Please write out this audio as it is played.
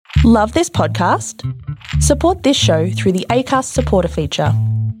Love this podcast? Support this show through the Acast supporter feature.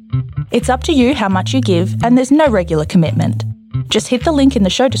 It's up to you how much you give, and there's no regular commitment. Just hit the link in the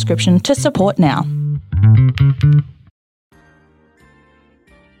show description to support now.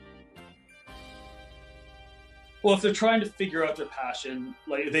 Well, if they're trying to figure out their passion,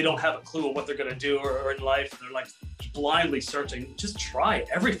 like they don't have a clue of what they're going to do or in life, and they're like blindly searching, just try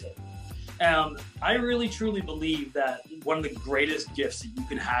everything. I really truly believe that one of the greatest gifts that you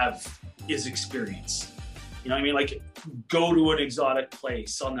can have is experience. You know what I mean? Like, go to an exotic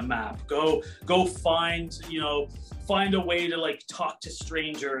place on the map. Go find, find a way to like talk to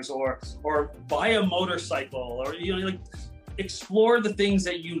strangers or buy a motorcycle or, like explore the things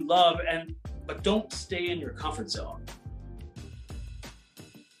that you love but don't stay in your comfort zone.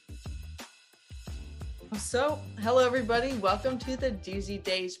 So, hello everybody. Welcome to the Doozy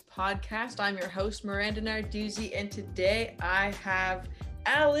Days podcast. I'm your host, Miranda Narduzzi, and today I have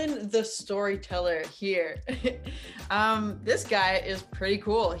Alan the Storyteller here. This guy is pretty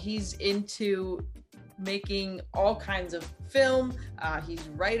cool. He's into making all kinds of film. He's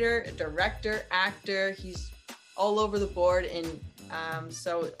writer, director, actor. He's all over the board, and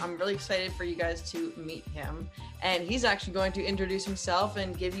so I'm really excited for you guys to meet him. And he's actually going to introduce himself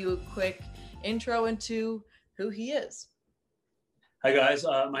and give you a quick intro into who he is. Hi guys,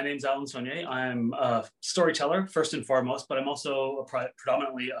 my name's Alan Saunier. I'm a storyteller first and foremost, but I'm also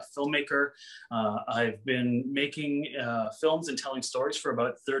predominantly a filmmaker. I've been making films and telling stories for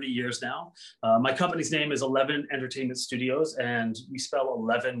about 30 years now. My company's name is 11 Entertainment Studios, and we spell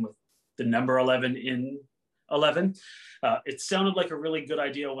 11 with the number 11 in 11. It sounded like a really good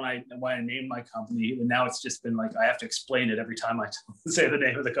idea when I named my company, and now it's just been like I have to explain it every time I say the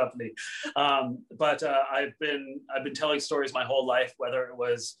name of the company. But I've been telling stories my whole life, whether it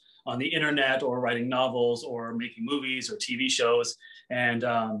was on the internet or writing novels or making movies or TV shows, and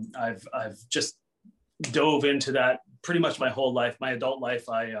I've just dove into that pretty much my whole life. My adult life,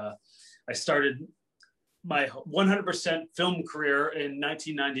 I started my 100% film career in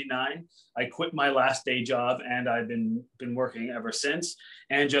 1999. I quit my last day job, and I've been working ever since.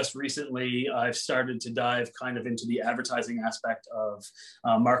 And just recently, I've started to dive kind of into the advertising aspect of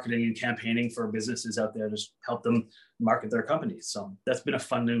marketing and campaigning for businesses out there to help them market their companies. So that's been a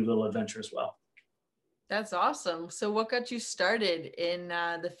fun new little adventure as well. That's awesome. So what got you started in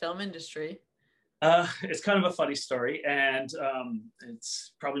the film industry? It's kind of a funny story, and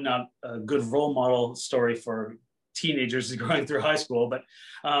it's probably not a good role model story for teenagers going through high school. But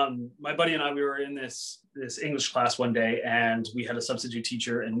my buddy and I, we were in this English class one day, and we had a substitute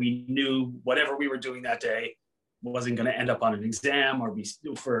teacher, and we knew whatever we were doing that day wasn't going to end up on an exam or be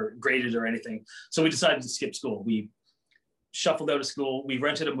for graded or anything. So we decided to skip school. We shuffled out of school. We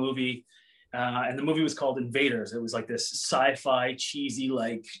rented a movie. And the movie was called Invaders. It was like this sci-fi, cheesy,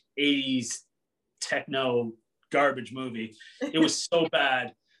 like 80s techno garbage movie. It was so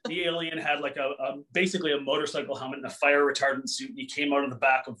bad. The alien had like basically a motorcycle helmet and a fire retardant suit, and he came out of the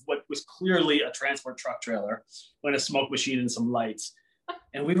back of what was clearly a transport truck trailer with a smoke machine and some lights.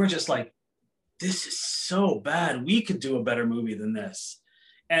 And we were just like, this is so bad. We could do a better movie than this.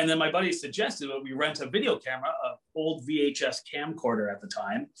 And then my buddy suggested that we rent a video camera, an old VHS camcorder at the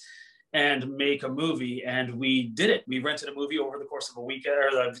time, and make a movie. And we did it. We rented a movie over the course of a weekend,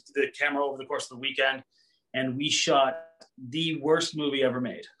 or the camera over the course of the weekend, and we shot the worst movie ever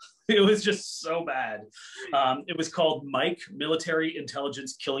made. It was just so bad. It was called Mike, Military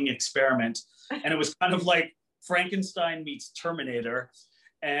Intelligence Killing Experiment. And it was kind of like Frankenstein meets Terminator.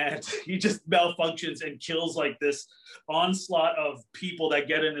 And he just malfunctions and kills like this onslaught of people that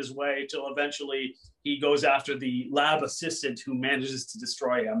get in his way till eventually he goes after the lab assistant who manages to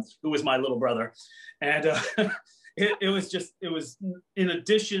destroy him, who was my little brother. And it was in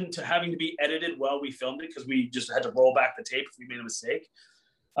addition to having to be edited while we filmed it, because we just had to roll back the tape if we made a mistake.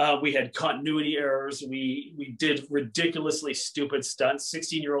 We had continuity errors. We did ridiculously stupid stunts,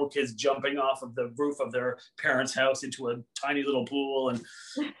 16-year-old kids jumping off of the roof of their parents' house into a tiny little pool. And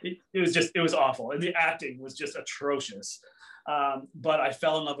it was awful. And the acting was just atrocious. But I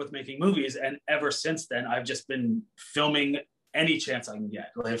fell in love with making movies. And ever since then, I've just been filming any chance I can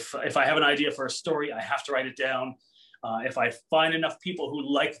get. If I have an idea for a story, I have to write it down. If I find enough people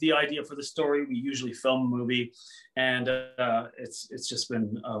who like the idea for the story, we usually film a movie, and it's just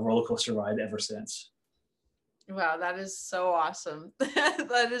been a roller coaster ride ever since. Wow, that is so awesome.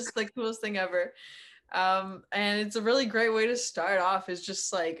 That is the coolest thing ever. And it's a really great way to start off, is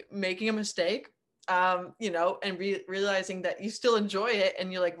just like making a mistake, and realizing that you still enjoy it,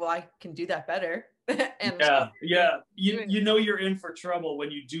 and you're like, well, I can do that better. And yeah. You know you're in for trouble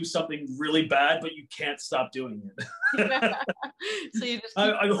when you do something really bad, but you can't stop doing it. So you just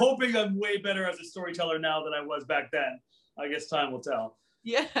I'm hoping I'm way better as a storyteller now than I was back then. I guess time will tell.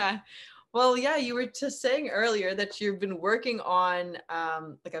 Yeah. Well, yeah, you were just saying earlier that you've been working on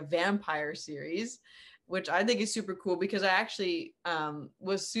like a vampire series, which I think is super cool because I actually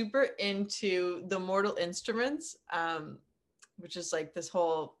was super into the Mortal Instruments, which is like this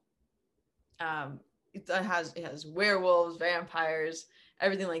whole it has werewolves, vampires,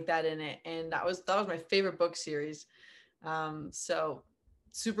 everything like that in it, and that was my favorite book series. So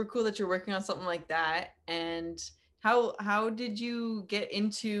super cool that you're working on something like that. And how did you get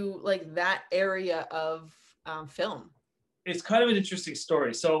into like that area of film? It's kind of an interesting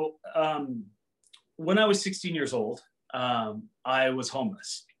story. So when I was 16 years old, I was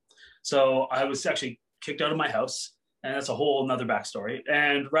homeless. So I was actually kicked out of my house, and that's a whole nother backstory.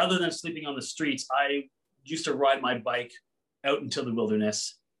 And rather than sleeping on the streets, I used to ride my bike out into the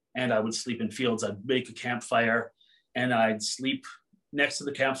wilderness, and I would sleep in fields. I'd make a campfire, and I'd sleep next to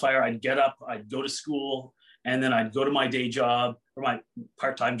the campfire. I'd get up, I'd go to school, and then I'd go to my day job, or my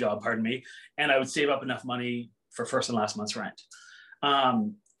part-time job, pardon me, and I would save up enough money for first and last month's rent.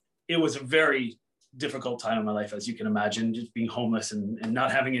 It was a very difficult time in my life, as you can imagine, just being homeless and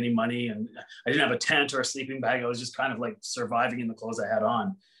not having any money. And I didn't have a tent or a sleeping bag. I was just kind of like surviving in the clothes I had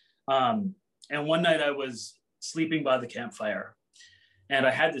on. And one night I was sleeping by the campfire, and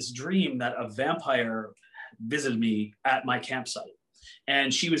I had this dream that a vampire visited me at my campsite.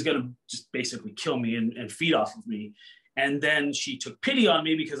 And she was going to just basically kill me and feed off of me. And then she took pity on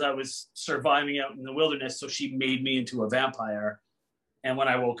me because I was surviving out in the wilderness. So she made me into a vampire. And when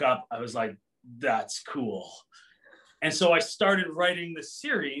I woke up, I was like, that's cool. And so I started writing the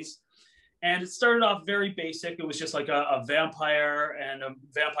series, and it started off very basic. It was just like a vampire and a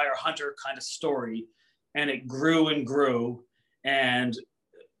vampire hunter kind of story. And it grew and grew. And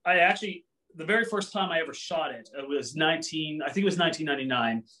I actually, the very first time I ever shot it, it was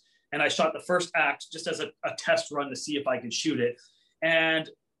 1999. And I shot the first act just as a test run to see if I could shoot it. And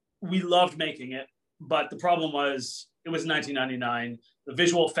we loved making it. But the problem was it was 1999. The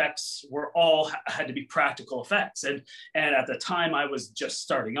visual effects were all had to be practical effects. And at the time I was just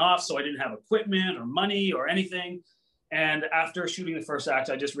starting off, so I didn't have equipment or money or anything. And after shooting the first act,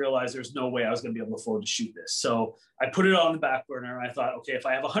 I just realized there's no way I was going to be able to afford to shoot this. So I put it on the back burner. I thought, okay, if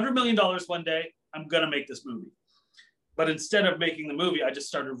I have $100 million one day, I'm going to make this movie. But instead of making the movie, I just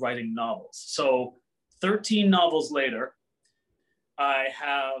started writing novels. So 13 novels later, I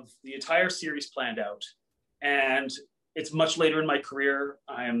have the entire series planned out. And it's much later in my career.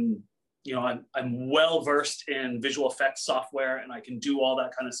 I'm well versed in visual effects software, and I can do all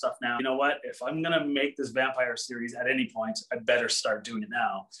that kind of stuff now. You know what? If I'm going to make this vampire series at any point, I better start doing it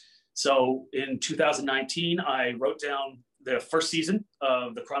now. So in 2019, I wrote down the first season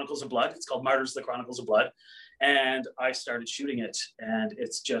of The Chronicles of Blood. It's called Martyrs, The Chronicles of Blood. And I started shooting it, and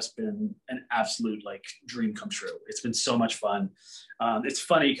it's just been an absolute like dream come true. It's been so much fun. It's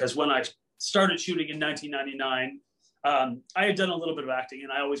funny because when I started shooting in 1999, I had done a little bit of acting,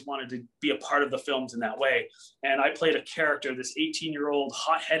 and I always wanted to be a part of the films in that way. And I played a character, this 18-year-old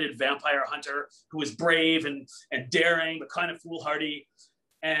hot-headed vampire hunter who was brave and daring, but kind of foolhardy.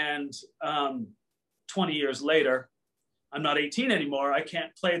 And 20 years later, I'm not 18 anymore. I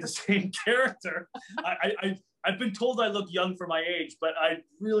can't play the same character. I've been told I look young for my age, but I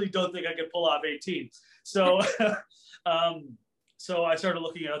really don't think I could pull off 18. So, so I started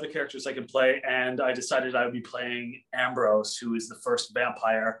looking at other characters I could play, and I decided I would be playing Ambrose, who is the first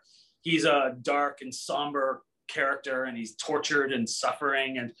vampire. He's a dark and somber character, and he's tortured and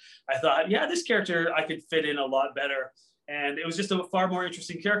suffering. And I thought, yeah, this character I could fit in a lot better. And it was just a far more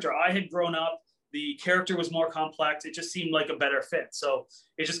interesting character. I had grown up. The character was more complex. It just seemed like a better fit. So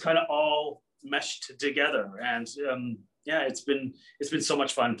it just kind of all meshed together. And yeah, it's been so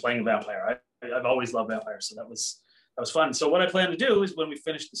much fun playing a vampire. I've always loved vampires, so that was fun. So what I plan to do is when we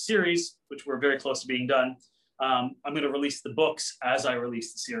finish the series, which we're very close to being done, I'm going to release the books as I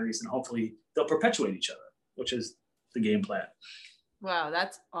release the series, and hopefully they'll perpetuate each other, which is the game plan. Wow,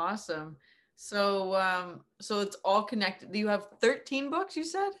 that's awesome. So so it's all connected. You have 13 books, you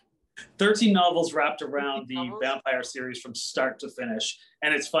said? 13 novels wrapped around the vampire series from start to finish.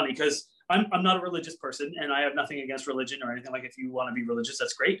 And it's funny because I'm not a religious person, and I have nothing against religion or anything. Like, if you want to be religious,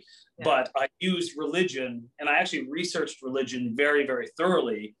 that's great. Yeah. But I use religion, and I actually researched religion very, very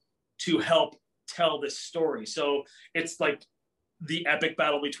thoroughly to help tell this story. So it's like the epic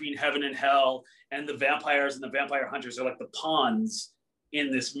battle between heaven and hell, and the vampires and the vampire hunters are like the pawns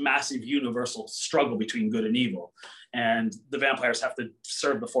in this massive universal struggle between good and evil. And the vampires have to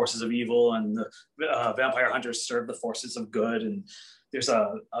serve the forces of evil, and the vampire hunters serve the forces of good. And there's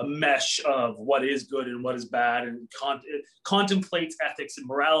a mesh of what is good and what is bad, and it contemplates ethics and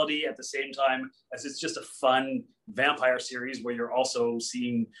morality at the same time as it's just a fun vampire series where you're also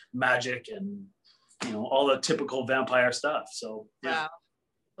seeing magic and, you know, all the typical vampire stuff. So yeah. Wow.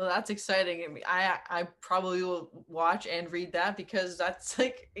 Well, that's exciting. I mean, I probably will watch and read that, because that's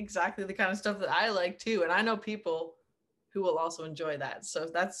like exactly the kind of stuff that I like too. And I know people who will also enjoy that. So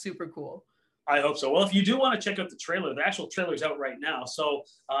that's super cool. I hope so. Well, if you do want to check out the trailer, the actual trailer's out right now. So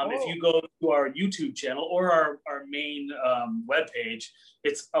if you go to our YouTube channel or our main webpage,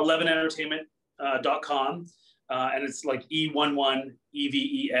 it's 11entertainment.com. And it's like E11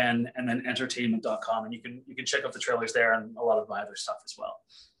 EVEN and then entertainment.com. And you can check out the trailers there and a lot of my other stuff as well.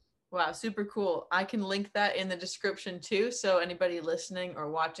 Wow, super cool. I can link that in the description too. So anybody listening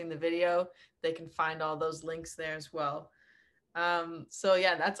or watching the video, they can find all those links there as well. So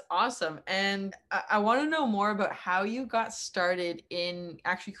yeah, that's awesome. And I want to know more about how you got started in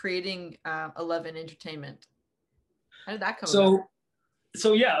actually creating 11 Entertainment. How did that come about?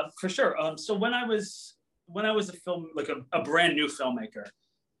 So yeah, for sure. So when I was a film, like a brand new filmmaker,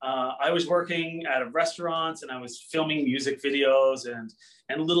 I was working at a restaurant and I was filming music videos and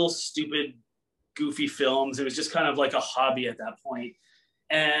little stupid, goofy films. It was just kind of like a hobby at that point.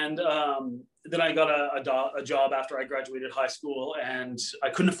 And then I got a job after I graduated high school, and I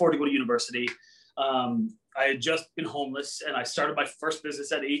couldn't afford to go to university. I had just been homeless, and I started my first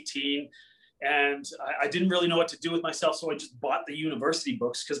business at 18. And I didn't really know what to do with myself, so I just bought the university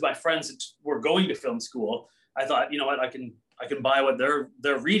books because my friends were going to film school. I thought, you know what, I can buy what they're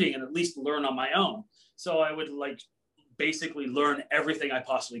reading and at least learn on my own. So I would basically learn everything I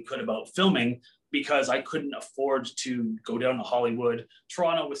possibly could about filming, because I couldn't afford to go down to Hollywood.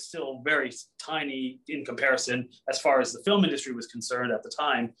 Toronto was still very tiny in comparison as far as the film industry was concerned at the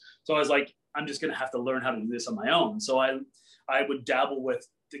time. So I was like, I'm just going to have to learn how to do this on my own. So I would dabble with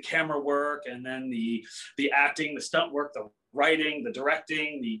the camera work, and then the acting, the stunt work, the writing, the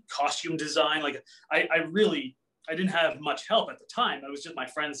directing, the costume design. I didn't have much help at the time. It was just my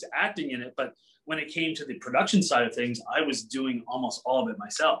friends acting in it. But when it came to the production side of things, I was doing almost all of it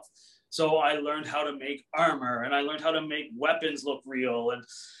myself. So I learned how to make armor, and I learned how to make weapons look real.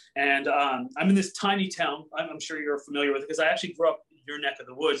 And I'm in this tiny town. I'm sure you're familiar with it, because I actually grew up in your neck of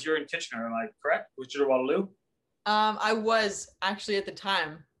the woods. You're in Kitchener, am I correct? Kitchener-Waterloo? I was actually at the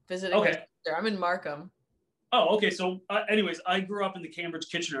time visiting. Okay. There. I'm in Markham. Oh, okay. So anyways, I grew up in the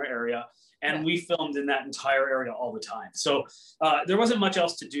Cambridge-Kitchener area, and we filmed in that entire area all the time. So there wasn't much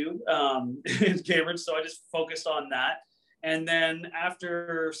else to do in Cambridge, so I just focused on that. And then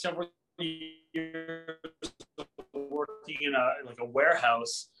after several years working in a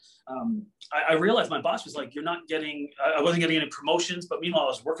warehouse, I realized my boss was like, I wasn't getting any promotions, but meanwhile I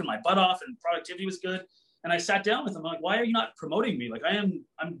was working my butt off and productivity was good. And I sat down with him, I'm like, why are you not promoting me? Like I'm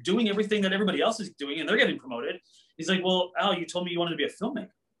doing everything that everybody else is doing and they're getting promoted. He's like, well, Al, you told me you wanted to be a filmmaker.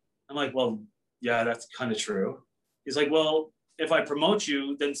 I'm like, well, yeah, that's kind of true. He's like, well, if I promote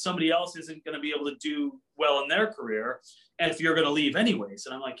you, then somebody else isn't going to be able to do well in their career. And if you're going to leave anyways.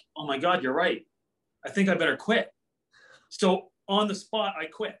 And I'm like, oh my God, you're right. I think I better quit. So on the spot, I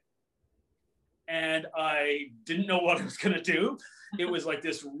quit. And I didn't know what I was going to do. It was like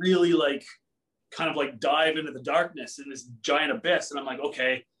this really kind of dive into the darkness in this giant abyss. And I'm like,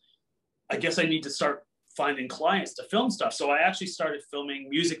 okay, I guess I need to start finding clients to film stuff. So I actually started filming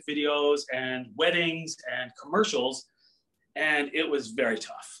music videos and weddings and commercials. And it was very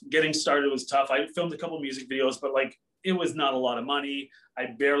tough. Getting started was tough. I filmed a couple of music videos, but it was not a lot of money. I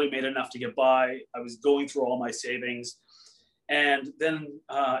barely made enough to get by. I was going through all my savings. And then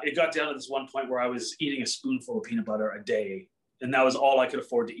it got down to this one point where I was eating a spoonful of peanut butter a day. And that was all I could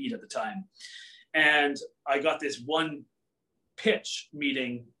afford to eat at the time. And I got this one pitch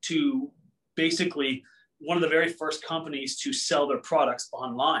meeting to basically one of the very first companies to sell their products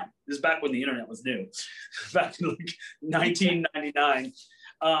online. This is back when the internet was new, back in 1999.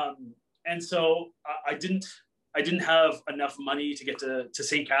 And so I didn't have enough money to get to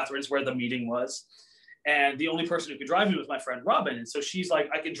St. Catharines, where the meeting was. And the only person who could drive me was my friend Robin. And so she's like,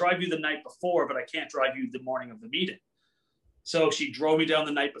 I can drive you the night before, but I can't drive you the morning of the meeting. So she drove me down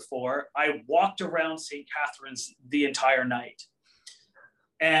the night before. I walked around St. Catharines the entire night.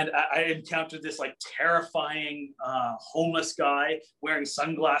 And I encountered this terrifying homeless guy wearing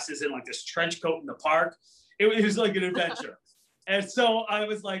sunglasses and this trench coat in the park. It was like an adventure. And so I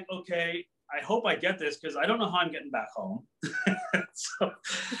was like, okay, I hope I get this, because I don't know how I'm getting back home.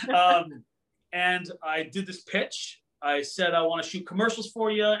 And I did this pitch, I said, I want to shoot commercials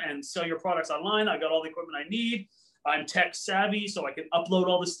for you and sell your products online. I got all the equipment I need. I'm tech savvy, so I can upload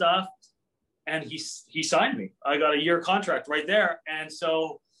all the stuff. And he signed me. I got a year contract right there. And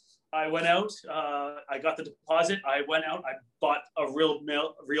so I went out, I got the deposit. I went out, I bought a real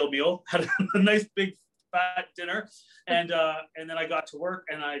meal, had a nice big fat dinner. And then I got to work,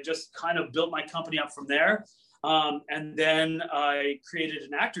 and I just kind of built my company up from there. And then I created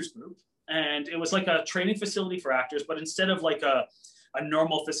an actors group, and it was like a training facility for actors, but instead of like a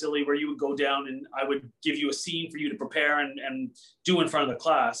normal facility where you would go down and I would give you a scene for you to prepare and do in front of the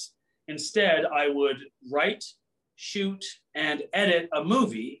class, instead I would write, shoot, and edit a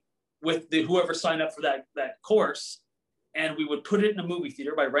movie with whoever signed up for that course, and we would put it in a movie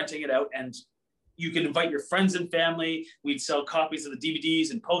theater by renting it out, and you can invite your friends and family. We'd sell copies of the DVDs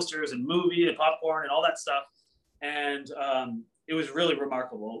and posters and movie and popcorn and all that stuff. And it was really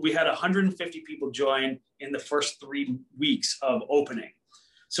remarkable. We had 150 people join in the first 3 weeks of opening.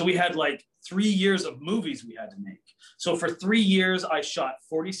 So we had like 3 years of movies we had to make. So for 3 years, I shot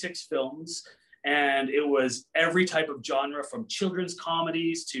 46 films, and it was every type of genre, from children's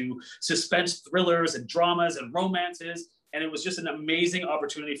comedies to suspense thrillers and dramas and romances. And it was just an amazing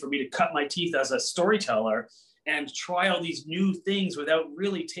opportunity for me to cut my teeth as a storyteller and try all these new things without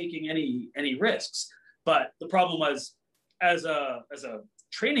really taking any risks. But the problem was, as a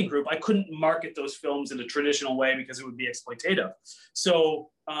training group, I couldn't market those films in a traditional way because it would be exploitative.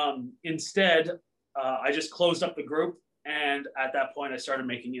 So instead, I just closed up the group. And at that point, I started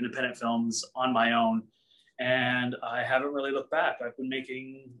making independent films on my own. And I haven't really looked back. I've been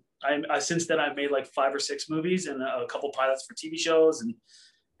making, since then, I've made like 5 or 6 movies and a couple pilots for TV shows.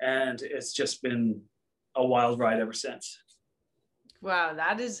 And it's just been a wild ride ever since. Wow,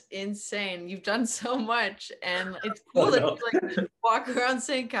 that is insane. You've done so much, and it's cool that you like walk around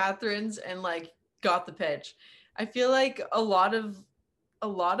St. Catharines and like got the pitch. I feel like a lot of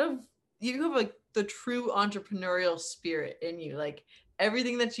you have like the true entrepreneurial spirit in you. Like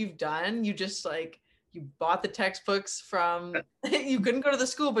everything that you've done, you just like, you bought the textbooks from, you couldn't go to the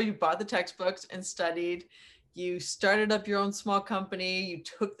school, but you bought the textbooks and studied. You started up your own small company. You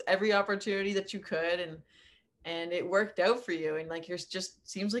took every opportunity that you could, and it worked out for you. And like, you're just,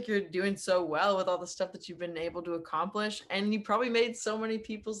 seems like you're doing so well with all the stuff that you've been able to accomplish. And you probably made so many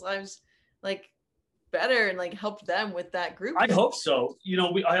people's lives like better and like helped them with that group. I hope so. You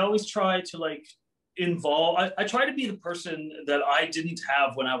know, I always try to like involve, I try to be the person that I didn't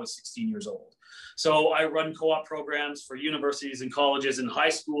have when I was 16 years old. So I run co-op programs for universities and colleges and high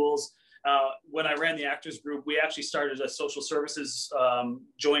schools. When I ran the actors group, we actually started a social services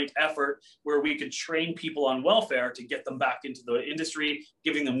joint effort where we could train people on welfare to get them back into the industry,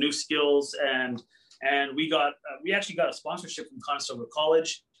 giving them new skills. And we actually got a sponsorship from Conestoga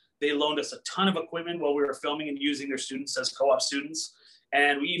College. They loaned us a ton of equipment while we were filming and using their students as co-op students.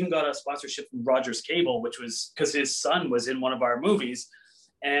 And we even got a sponsorship from Rogers Cable, which was because his son was in one of our movies.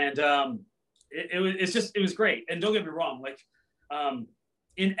 And it was great. And don't get me wrong, like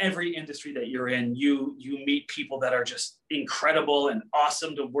in every industry that you're in, you meet people that are just incredible and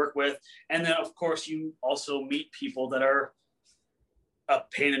awesome to work with. And then of course you also meet people that are a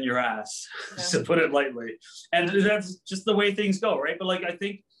pain in your ass, to put it lightly. And that's just the way things go, right? But like, I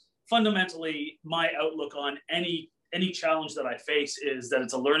think fundamentally my outlook on any challenge that I face is that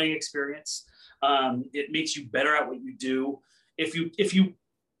it's a learning experience. It makes you better at what you do. If you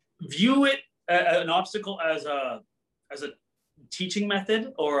view it an obstacle as a teaching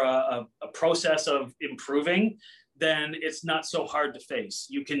method or a process of improving, then it's not so hard to face.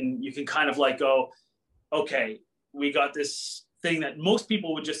 You can kind of like go, okay, we got this thing that most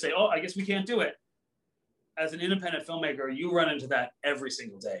people would just say, oh, I guess we can't do it. As an independent filmmaker, you run into that every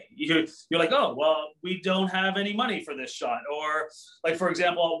single day. You're like, oh, well, we don't have any money for this shot. Or like, for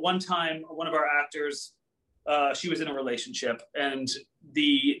example, one time, one of our actors, she was in a relationship, and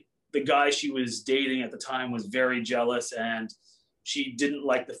the guy she was dating at the time was very jealous, and he didn't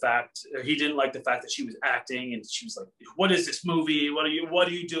like the fact that she was acting, and she was like, what is this movie? What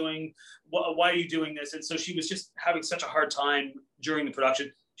are you doing? Why are you doing this? And so she was just having such a hard time during the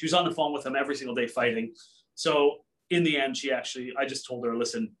production. She was on the phone with him every single day fighting. So in the end, I just told her,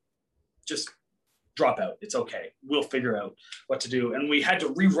 listen, just drop out. It's okay. We'll figure out what to do. And we had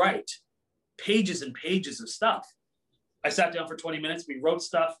to rewrite pages and pages of stuff. I sat down for 20 minutes. We wrote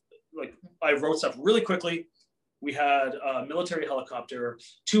stuff. Like, I wrote stuff really quickly. We had a military helicopter,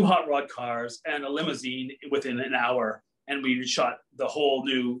 2 hot rod cars, and a limousine within an hour. And we shot the whole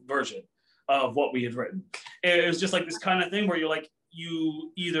new version of what we had written. It was just like this kind of thing where you're like,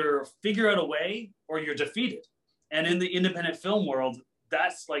 you either figure out a way or you're defeated. And in the independent film world,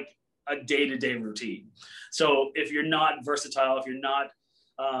 that's like a day-to-day routine. So if you're not versatile, if you're not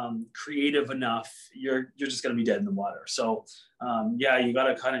creative enough, you're just going to be dead in the water. So yeah, you got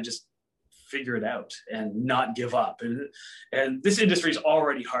to kind of just figure it out and not give up. And this industry is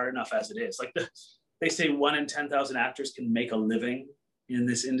already hard enough as it is. Like they say 1 in 10,000 actors can make a living in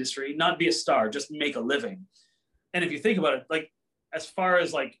this industry, not be a star, just make a living. And if you think about it, like as far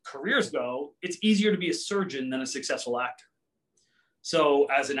as like careers go, it's easier to be a surgeon than a successful actor. So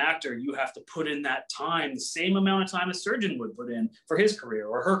as an actor, you have to put in that time, the same amount of time a surgeon would put in for his career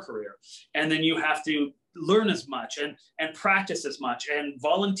or her career. And then you have to learn as much and practice as much and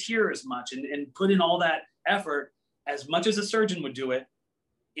volunteer as much and put in all that effort as much as a surgeon would do it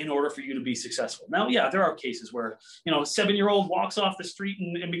in order for you to be successful. Now, yeah, there are cases where, you know, a 7-year-old walks off the street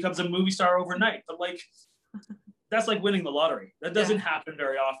and becomes a movie star overnight, but like, that's like winning the lottery. That doesn't happen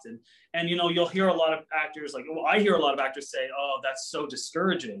very often. And, you know, you'll hear a lot of actors like, well, I hear a lot of actors say, oh, that's so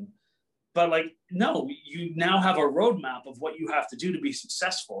discouraging. But like, no, you now have a roadmap of what you have to do to be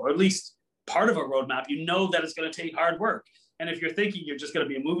successful, or at least part of a roadmap. You know that it's going to take hard work. And if you're thinking you're just going to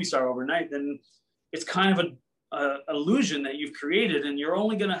be a movie star overnight, then it's kind of a illusion that you've created, and you're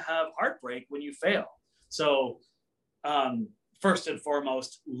only going to have heartbreak when you fail. So first and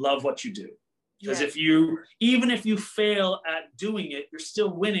foremost, love what you do. Because even if you fail at doing it, you're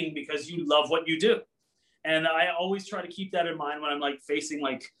still winning because you love what you do. And I always try to keep that in mind when I'm like facing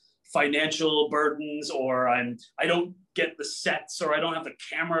like financial burdens, or I don't get the sets, or I don't have the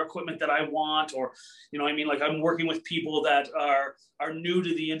camera equipment that I want, or, you know, I mean, like I'm working with people that are new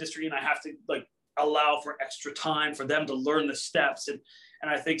to the industry, and I have to like allow for extra time for them to learn the steps. And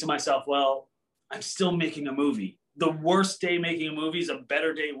I think to myself, well, I'm still making a movie. The worst day making a movie is a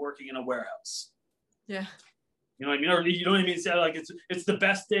better day working in a warehouse. Yeah. You know what I mean? Or you know what I mean? So like it's the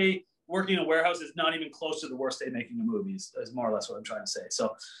best day working in a warehouse is not even close to the worst day making a movie is more or less what I'm trying to say.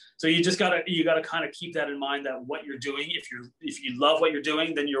 So you just gotta kind of keep that in mind, that what you're doing, if you love what you're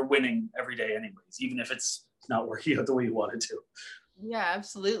doing, then you're winning every day anyways, even if it's not working out the way you want it to. Yeah,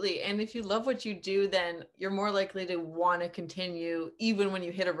 absolutely. And if you love what you do, then you're more likely to want to continue even when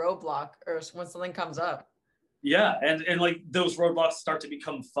you hit a roadblock or when something comes up. Yeah, and like those roadblocks start to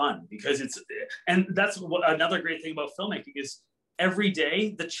become fun, because and that's what another great thing about filmmaking is every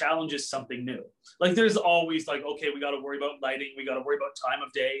day the challenge is something new. Like there's always like, okay, we got to worry about lighting, we got to worry about time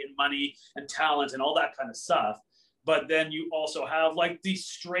of day and money and talent and all that kind of stuff. But then you also have like the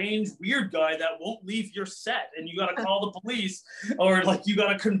strange, weird guy that won't leave your set, and you got to call the police, or like you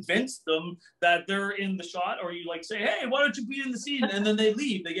got to convince them that they're in the shot, or you like say, hey, why don't you be in the scene? And then they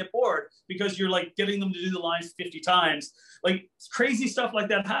leave, they get bored because you're like getting them to do the lines 50 times. Like crazy stuff like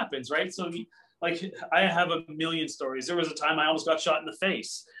that happens, right? So like I have a million stories. There was a time I almost got shot in the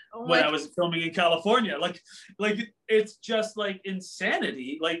face when I was filming in California. Like it's just like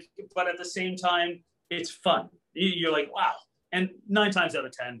insanity. Like, but at the same time, it's fun. You're like, wow. And 9 times out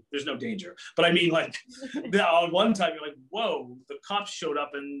of 10, there's no danger. But I mean, like, on one time, you're like, whoa, the cops showed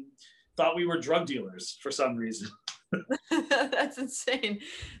up and thought we were drug dealers for some reason. That's insane.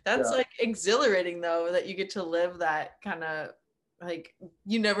 That's like exhilarating, though, that you get to live that kind of like,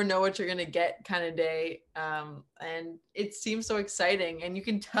 you never know what you're going to get kind of day. And it seems so exciting. And you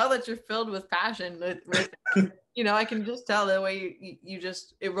can tell that you're filled with passion. With you know, I can just tell the way you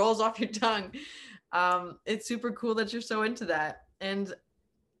just, it rolls off your tongue. It's super cool that you're so into that. And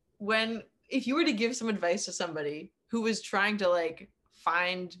if you were to give some advice to somebody who was trying to like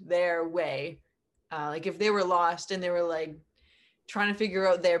find their way, like if they were lost and they were like trying to figure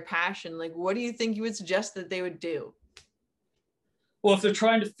out their passion, like what do you think you would suggest that they would do? Well, if they're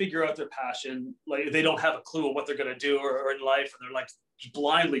trying to figure out their passion, like they don't have a clue of what they're going to do or in life, and they're like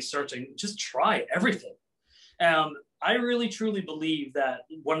blindly searching, just try everything. I really truly believe that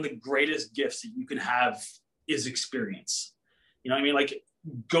one of the greatest gifts that you can have is experience. You know what I mean? Like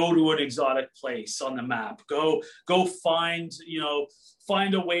go to an exotic place on the map, go find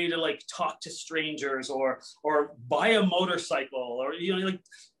a way to like talk to strangers, or buy a motorcycle, or, you know, like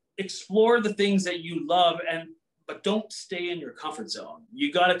explore the things that you love, but don't stay in your comfort zone.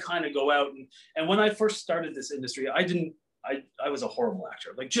 You got to kind of go out. And when I first started this industry, I was a horrible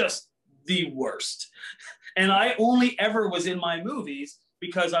actor, like just the worst. And I only ever was in my movies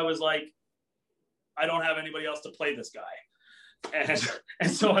because I was like, I don't have anybody else to play this guy.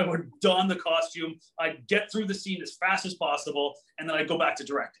 And so I would don the costume, I'd get through the scene as fast as possible, and then I'd go back to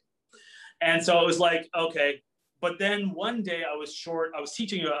directing. And so it was like, okay. But then one day I was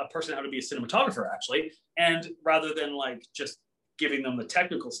teaching a person how to be a cinematographer, actually. And rather than like just giving them the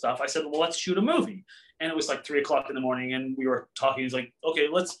technical stuff, I said, well, let's shoot a movie. And it was like 3:00 in the morning, and we were talking. He's like, okay,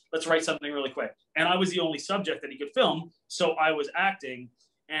 let's write something really quick. And I was the only subject that he could film. So I was acting,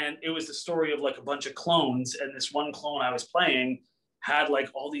 And it was the story of like a bunch of clones, and this one clone I was playing had like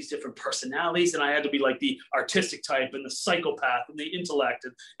all these different personalities, and I had to be like the artistic type and the psychopath and the intellect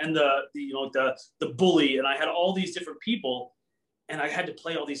and the bully, and I had all these different people, and I had to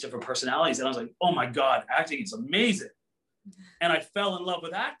play all these different personalities, and I was like, oh my god, acting is amazing. And I fell in love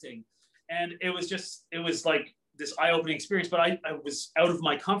with acting, and it was like this eye-opening experience. But I was out of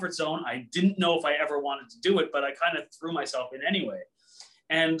my comfort zone. I didn't know if I ever wanted to do it, but I kind of threw myself in anyway.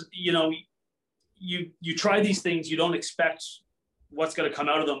 And you try these things, you don't expect what's going to come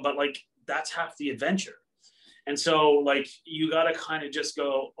out of them, but like that's half the adventure. And so like you got to kind of just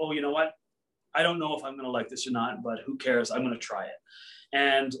go, oh, you know what, I don't know if I'm going to like this or not, but who cares, I'm going to try it.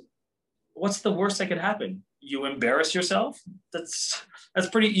 And what's the worst that could happen? You embarrass yourself. That's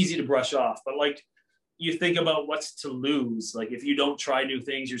pretty easy to brush off. But like you think about what's to lose. Like if you don't try new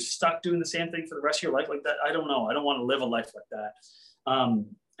things, you're stuck doing the same thing for the rest of your life. Like that, I don't know, I don't want to live a life like that.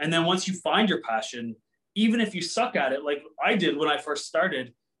 And then once you find your passion, even if you suck at it, like I did when I first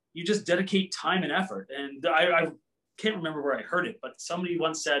started, you just dedicate time and effort. And I can't remember where I heard it, but somebody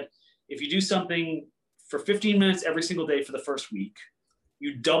once said, if you do something for 15 minutes every single day for the first week,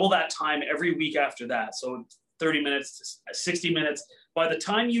 you double that time every week after that. So 30 minutes to 60 minutes. By the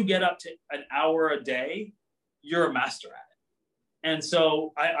time you get up to an hour a day, you're a master at it. And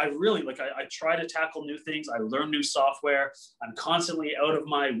so I really I try to tackle new things. I learn new software. I'm constantly out of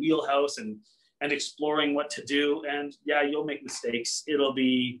my wheelhouse and exploring what to do. And yeah, you'll make mistakes. It'll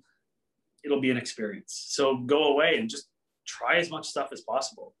be an experience. So go away and just try as much stuff as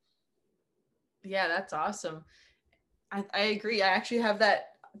possible. Yeah, that's awesome. I agree. I actually have that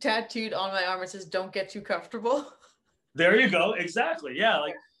tattooed on my arm. It says, "Don't get too comfortable." There you go. Exactly. Yeah.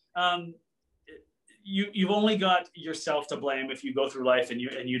 Like, you've only got yourself to blame if you go through life and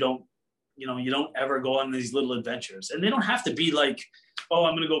you don't ever go on these little adventures. And they don't have to be like, oh,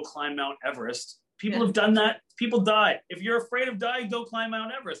 I'm going to go climb Mount Everest. People have done that. People die. If you're afraid of dying, go climb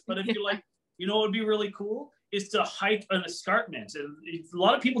Mount Everest. But if you're like, what would be really cool is to hike an escarpment. And a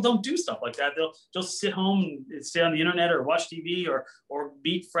lot of people don't do stuff like that. They'll sit home and stay on the internet or watch TV or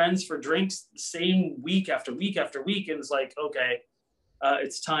meet friends for drinks the same week after week after week. And it's like, okay,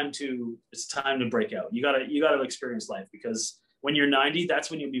 it's time to break out. You gotta experience life, because when you're 90, that's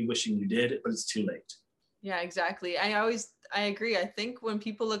when you'll be wishing you did, but it's too late. Yeah, exactly. I agree. I think when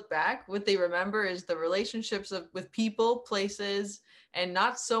people look back, what they remember is the relationships with people, places, and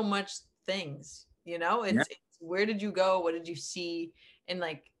not so much things. It's where did you go? What did you see? And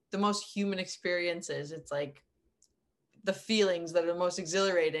like the most human experiences, it's like the feelings that are most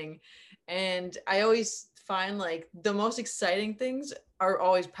exhilarating. And I always find like the most exciting things are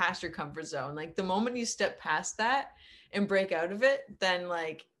always past your comfort zone. Like the moment you step past that and break out of it, then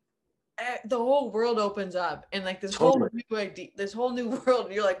like the whole world opens up, and like this whole new idea, this whole new world.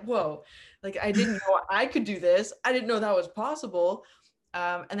 And you're like, whoa, like I didn't know I could do this. I didn't know that was possible.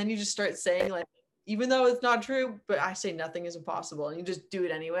 And then you just start saying like, even though it's not true, but I say nothing is impossible, and you just do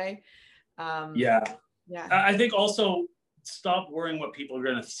it anyway. Yeah. I think also stop worrying what people are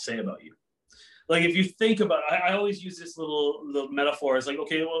going to say about you. Like if you think about, I always use this little metaphor. It's like,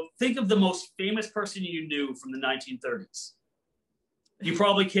 okay, well, think of the most famous person you knew from the 1930s. You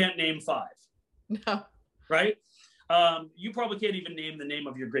probably can't name 5. No. Right? You probably can't even name the name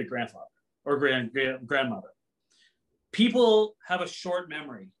of your great-grandfather or grandmother. People have a short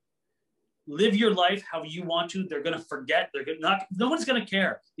memory. Live your life how you want to. They're going to forget. No one's going to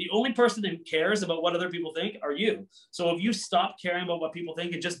care. The only person that cares about what other people think are you. So if you stop caring about what people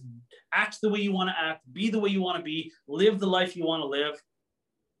think and just act the way you want to act, be the way you want to be, live the life you want to live,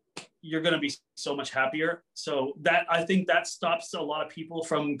 you're going to be so much happier. So I think that stops a lot of people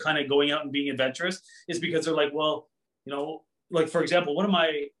from kind of going out and being adventurous, is because they're like, well, like for example, one of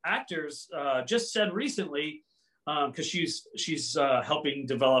my actors just said recently, because she's helping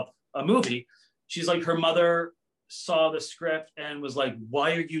develop a movie. She's like, her mother saw the script and was like,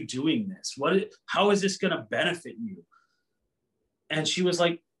 why are you doing this? How is this going to benefit you? And she was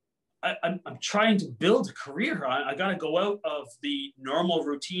like, I'm trying to build a career. I got to go out of the normal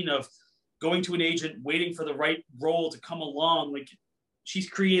routine of going to an agent, waiting for the right role to come along. Like she's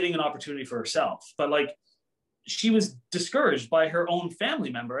creating an opportunity for herself, but like she was discouraged by her own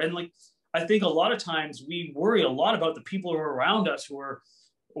family member. And like, I think a lot of times we worry a lot about the people who are around us, who are,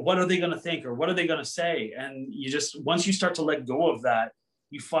 what are they going to think, or what are they going to say? And once you start to let go of that,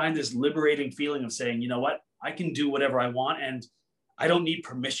 you find this liberating feeling of saying, you know what, I can do whatever I want. And I don't need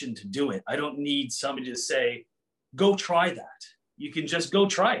permission to do it. I don't need somebody to say, go try that. You can just go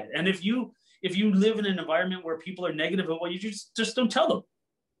try it. And if you live in an environment where people are negative about what you just don't tell them.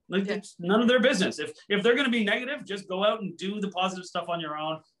 Like, it's none of their business. If they're going to be negative, just go out and do the positive stuff on your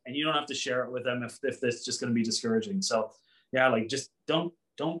own, and you don't have to share it with them if it's just going to be discouraging. So yeah, like, just don't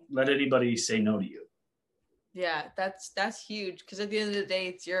let anybody say no to you. Yeah, that's huge, because at the end of the day,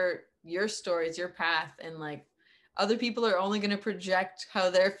 it's your story, it's your path, and like, other people are only going to project how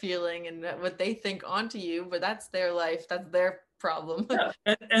they're feeling and what they think onto you, but that's their life, that's their problem.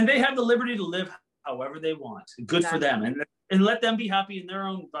 Yeah. And they have the liberty to live however they want. Good for them, and let them be happy in their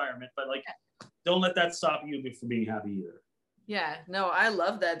own environment. But like, don't let that stop you from being happy either. Yeah, no, I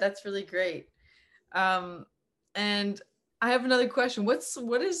love that. That's really great. And I have another question.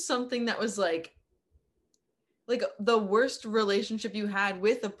 What is something that was like the worst relationship you had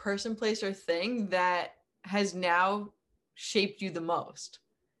with a person, place, or thing that has now shaped you the most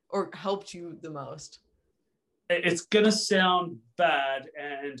or helped you the most? It's gonna sound bad,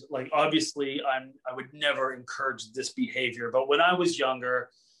 and like, obviously I would never encourage this behavior, but when I was younger,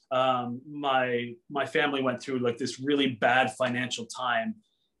 my family went through like this really bad financial time,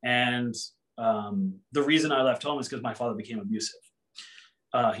 and the reason I left home is because my father became abusive.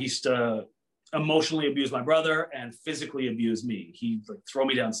 He used to emotionally abuse my brother and physically abuse me. He'd like throw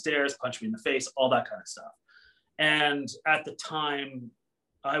me downstairs, punch me in the face, all that kind of stuff. And at the time,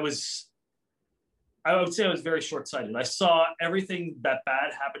 I would say I was very short-sighted. I saw everything that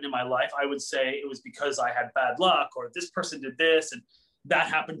bad happened in my life. I would say it was because I had bad luck, or this person did this and that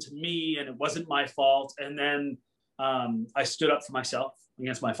happened to me and it wasn't my fault. And then I stood up for myself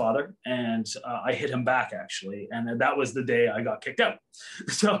against my father, and I hit him back, actually. And that was the day I got kicked out.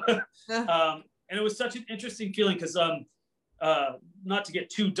 So, and it was such an interesting feeling, because not to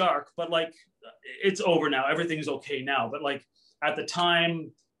get too dark, but like, it's over now. Everything's okay now. But like, at the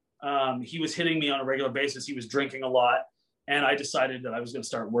time, he was hitting me on a regular basis. He was drinking a lot. And I decided that I was going to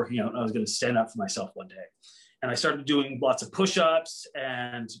start working out, and I was going to stand up for myself one day. And I started doing lots of push-ups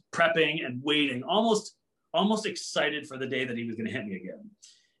and prepping and waiting, almost excited for the day that he was going to hit me again.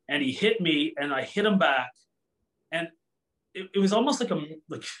 And he hit me, and I hit him back. And it was almost like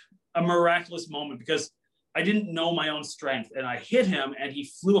a miraculous moment, because I didn't know my own strength. And I hit him, and he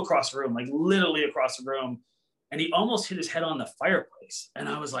flew across the room, like literally across the room. And he almost hit his head on the fireplace. And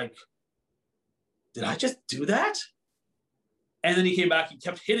I was like, did I just do that? And then he came back, he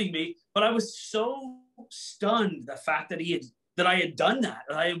kept hitting me. But I was so stunned, the fact that I had done that,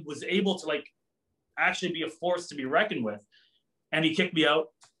 and I was able to like actually be a force to be reckoned with. And he kicked me out.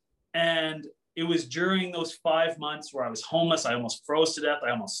 And it was during those 5 months where I was homeless. I almost froze to death.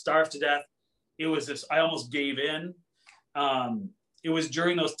 I almost starved to death. It was this, I almost gave in. It was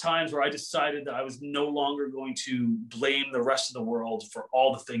during those times where I decided that I was no longer going to blame the rest of the world for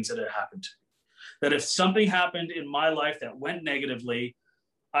all the things that had happened to me. That if something happened in my life that went negatively,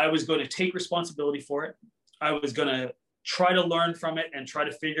 I was going to take responsibility for it. I was going to try to learn from it and try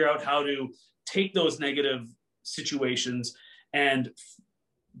to figure out how to take those negative situations and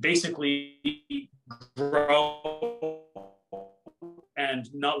basically grow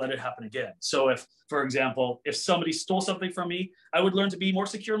and not let it happen again. So if, for example, if somebody stole something from me, I would learn to be more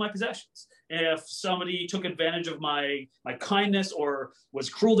secure in my possessions. If somebody took advantage of my kindness or was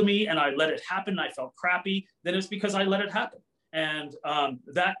cruel to me and I let it happen, and I felt crappy, then it's because I let it happen. And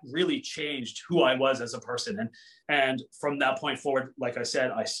that really changed who I was as a person. And from that point forward, like I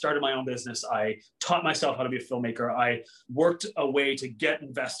said, I started my own business. I taught myself how to be a filmmaker. I worked a way to get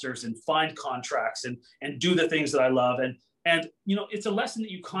investors and find contracts and do the things that I love. And you know, it's a lesson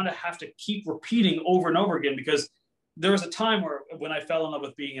that you kind of have to keep repeating over and over again, because there was a time when I fell in love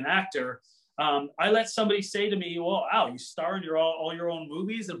with being an actor, I let somebody say to me, well, wow, you star in all your own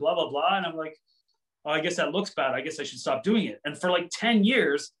movies and blah, blah, blah. And I'm like, oh, I guess that looks bad. I guess I should stop doing it. And for like 10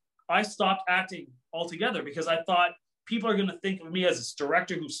 years, I stopped acting altogether, because I thought people are going to think of me as this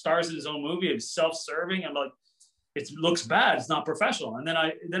director who stars in his own movie. It's self-serving. I'm like, it looks bad. It's not professional. And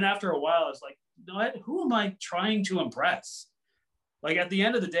then after a while, I was like, who am I trying to impress? Like, at the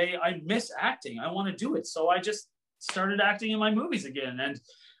end of the day, I miss acting. I want to do it. So I just started acting in my movies again. And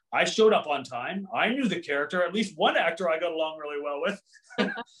I showed up on time. I knew the character. At least one actor I got along really well with.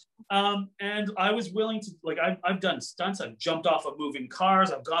 And I was willing to, like, I've done stunts. I've jumped off of moving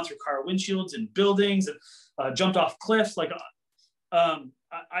cars. I've gone through car windshields and buildings and jumped off cliffs. Like,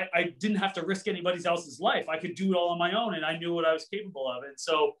 I didn't have to risk anybody else's life. I could do it all on my own, and I knew what I was capable of. And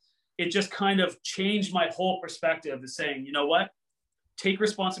so it just kind of changed my whole perspective to saying, you know what? Take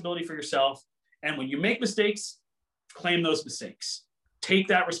responsibility for yourself. And when you make mistakes, claim those mistakes. Take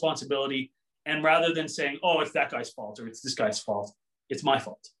that responsibility. And rather than saying, oh, it's that guy's fault or it's this guy's fault, it's my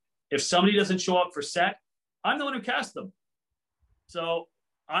fault. If somebody doesn't show up for set, I'm the one who cast them. So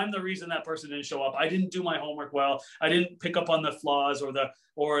I'm the reason that person didn't show up. I didn't do my homework well. I didn't pick up on the flaws or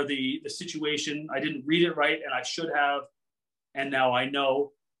the situation. I didn't read it right, and I should have. And now I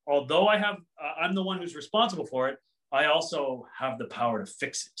know, although I'm the one who's responsible for it, I also have the power to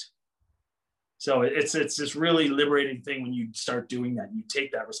fix it. So it's this really liberating thing when you start doing that. You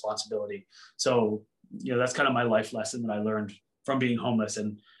take that responsibility. So, that's kind of my life lesson that I learned from being homeless.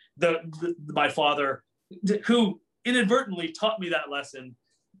 And my father, who inadvertently taught me that lesson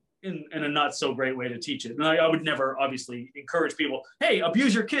in a not so great way to teach it. And I would never obviously encourage people, hey,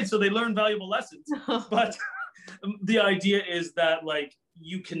 abuse your kids so they learn valuable lessons. But the idea is that like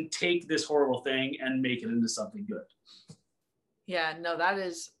you can take this horrible thing and make it into something good. Yeah, no, that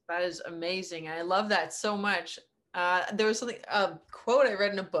is amazing. I love that so much. There was a quote I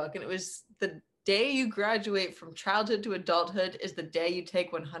read in a book, and it was, the day you graduate from childhood to adulthood is the day you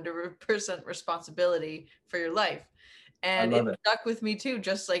take 100% responsibility for your life. And it stuck with me too,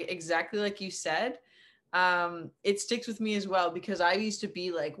 just like exactly like you said. It sticks with me as well, because I used to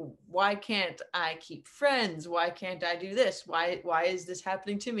be like, why can't I keep friends? Why can't I do this? Why is this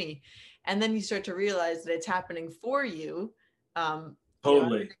happening to me? And then you start to realize that it's happening for you.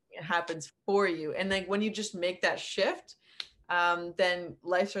 Totally. It happens for you. And like when you just make that shift, then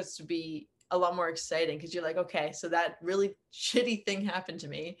life starts to be a lot more exciting, because you're like, okay, so that really shitty thing happened to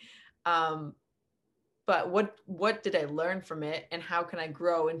me. But what did I learn from it, and how can I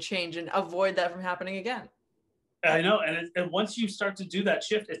grow and change and avoid that from happening again? I know. And once you start to do that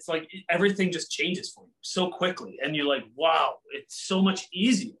shift, it's like everything just changes for you so quickly. And you're like, wow, it's so much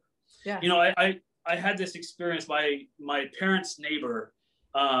easier. Yeah. I had this experience. My parents' neighbor,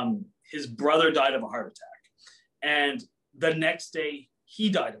 his brother died of a heart attack. And the next day he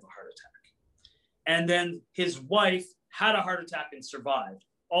died of a heart attack. And then his wife had a heart attack and survived,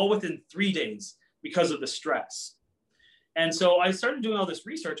 all within 3 days because of the stress. And so I started doing all this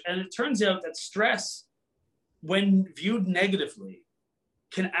research, and it turns out that stress, when viewed negatively,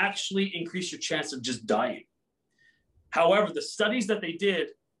 can actually increase your chance of just dying. However, the studies that they did,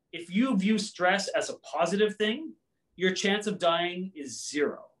 if you view stress as a positive thing, your chance of dying is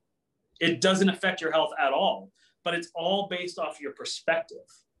 0. It doesn't affect your health at all, but it's all based off your perspective.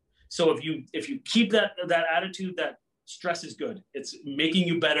 So if you keep that attitude that stress is good, it's making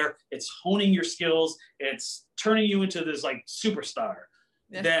you better, it's honing your skills, it's turning you into this like superstar,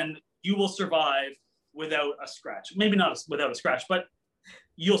 then you will survive without a scratch. Maybe not without a scratch, but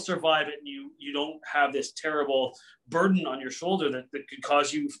you'll survive it, and you don't have this terrible burden on your shoulder that could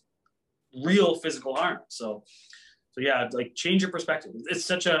cause you real physical harm. So yeah, like change your perspective. It's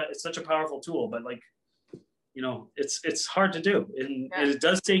such a powerful tool, but like, it's hard to do. And it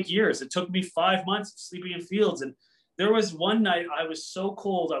does take years. It took me 5 months sleeping in fields. And there was one night I was so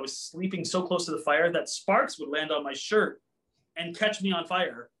cold, I was sleeping so close to the fire that sparks would land on my shirt and catch me on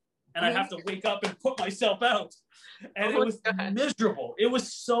fire. And I'd have to wake up and put myself out. And it was miserable. It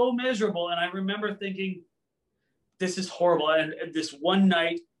was so miserable. And I remember thinking, this is horrible. And this one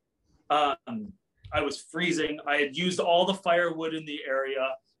night, I was freezing. I had used all the firewood in the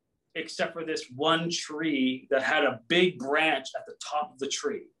area, except for this one tree that had a big branch at the top of the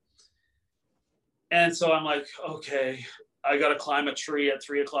tree. And so I'm like, okay, I got to climb a tree at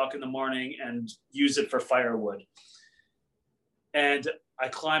 3 o'clock in the morning and use it for firewood. And I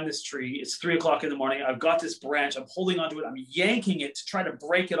climb this tree. It's 3 o'clock in the morning. I've got this branch. I'm holding onto it. I'm yanking it to try to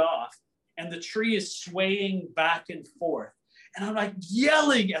break it off. And the tree is swaying back and forth. And I'm like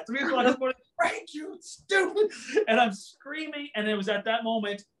yelling at 3 o'clock in the morning, break, you stupid. And I'm screaming. And it was at that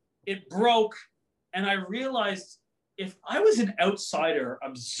moment, it broke. And I realized, if I was an outsider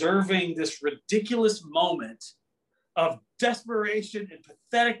observing this ridiculous moment of desperation and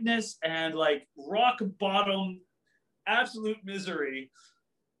patheticness and like rock bottom, absolute misery,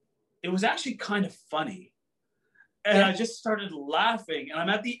 it was actually kind of funny. And I just started laughing. And I'm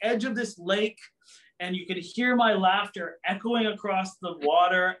at the edge of this lake, and you could hear my laughter echoing across the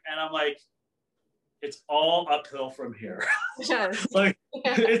water. And I'm like, it's all uphill from here. Like,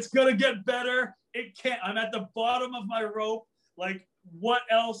 it's going to get better. It can't. I'm at the bottom of my rope. Like, what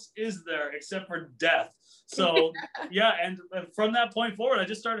else is there except for death? So yeah. And from that point forward, I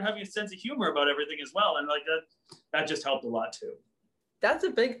just started having a sense of humor about everything as well. And like that just helped a lot too. That's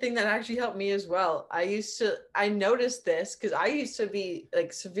a big thing that actually helped me as well. I noticed this because I used to be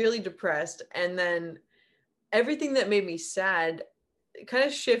like severely depressed, and then everything that made me sad, it kind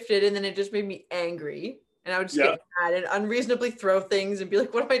of shifted, and then it just made me angry. And I would just get mad and unreasonably throw things and be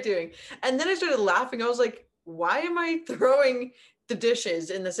like, what am I doing? And then I started laughing. I was like, why am I throwing the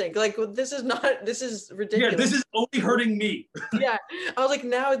dishes in the sink. Like, this is ridiculous. Yeah, this is only hurting me. Yeah. I was like,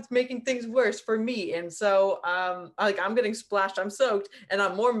 now it's making things worse for me. And so I'm getting splashed, I'm soaked, and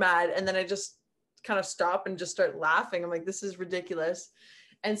I'm more mad. And then I just kind of stop and just start laughing. I'm like, this is ridiculous.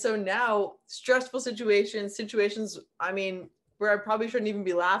 And so now stressful situations, I mean, where I probably shouldn't even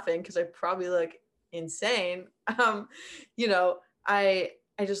be laughing because I probably look insane. You know, I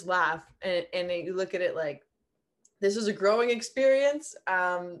just laugh and you look at it like, this is a growing experience.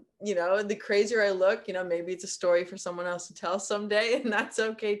 You know, the crazier I look, you know, maybe it's a story for someone else to tell someday, and that's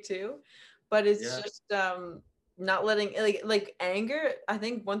okay too. But it's just not letting, like anger. I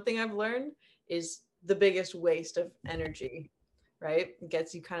think one thing I've learned is the biggest waste of energy, right? It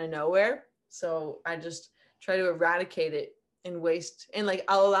gets you kind of nowhere. So I just try to eradicate it and waste. And like,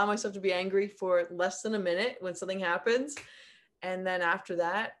 I'll allow myself to be angry for less than a minute when something happens. And then after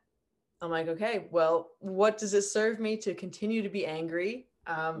that, I'm like, okay, well, what does it serve me to continue to be angry?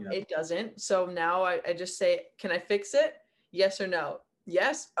 It doesn't. So now I just say, can I fix it? Yes or no?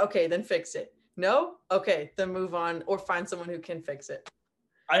 Yes. Okay, then fix it. No. Okay, then move on or find someone who can fix it.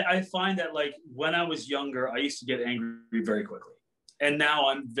 I find that like when I was younger, I used to get angry very quickly. And now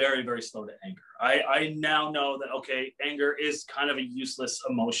I'm very, very slow to anger. I now know that, okay, anger is kind of a useless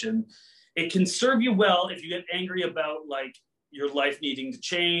emotion. It can serve you well if you get angry about like your life needing to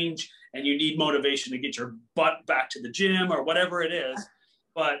change and you need motivation to get your butt back to the gym or whatever it is.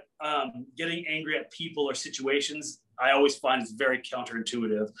 But getting angry at people or situations, I always find is very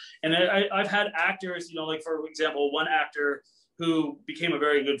counterintuitive. And I've had actors, you know, like for example, one actor who became a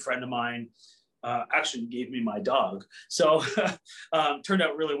very good friend of mine, actually gave me my dog. So turned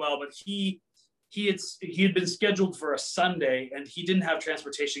out really well, but he had been scheduled for a Sunday and he didn't have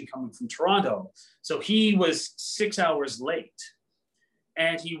transportation coming from Toronto. So he was 6 hours late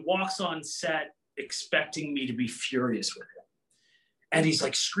and he walks on set expecting me to be furious with him. And he's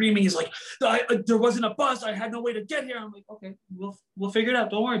like screaming. He's like, there wasn't a bus. I had no way to get here. I'm like, okay, we'll figure it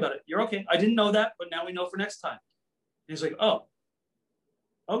out. Don't worry about it. You're okay. I didn't know that, but now we know for next time. And he's like, oh,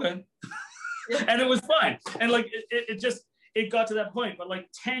 okay. And it was fine. And like, it got to that point. But like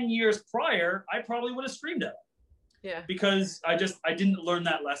 10 years prior, I probably would have screamed at him. Yeah. Because I didn't learn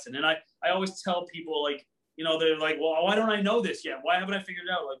that lesson. And I always tell people like, you know, they're like, well, why don't I know this yet? Why haven't I figured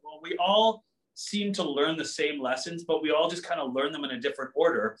it out? Like, well, we all seem to learn the same lessons, but we all just kind of learn them in a different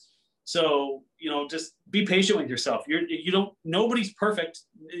order. So, you know, just be patient with yourself. Nobody's perfect.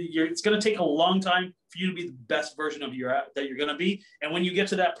 It's going to take a long time for you to be the best version of that you're going to be. And when you get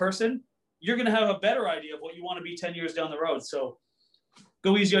to that person, you're going to have a better idea of what you want to be 10 years down the road. So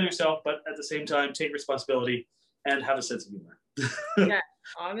go easy on yourself, but at the same time, take responsibility and have a sense of humor. Yeah,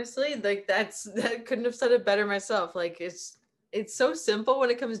 honestly, like that couldn't have said it better myself. Like it's so simple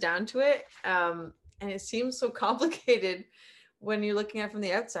when it comes down to it. And it seems so complicated when you're looking at it from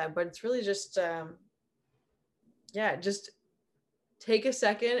the outside, but it's really just, just take a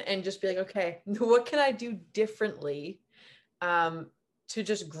second and just be like, okay, what can I do differently to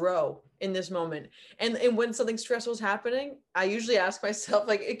just grow in this moment? And when something stressful is happening, I usually ask myself,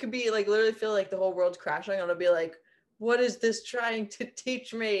 like, it could be like literally feel like the whole world's crashing. And I'll be like, what is this trying to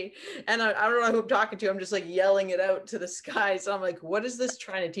teach me? And I don't know who I'm talking to. I'm just like yelling it out to the sky. So I'm like, what is this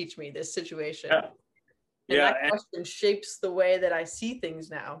trying to teach me, this situation? And that question shapes the way that I see things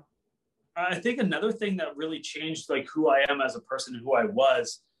now. I think another thing that really changed like who I am as a person and who I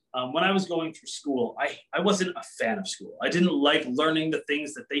was, when I was going through school, I wasn't a fan of school. I didn't like learning the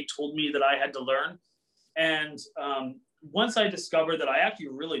things that they told me that I had to learn. And once I discovered that I actually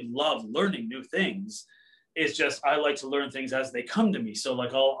really love learning new things, it's just I like to learn things as they come to me. So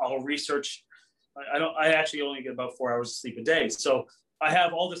like I'll research. I actually only get about 4 hours of sleep a day. So I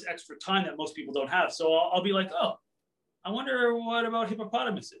have all this extra time that most people don't have. So I'll be like, oh, I wonder what about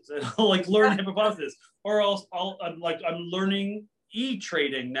hippopotamuses, and I'll like learn hippopotamus, or I'm learning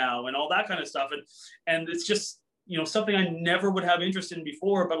e-trading now and all that kind of stuff. And it's just, you know, something I never would have interest in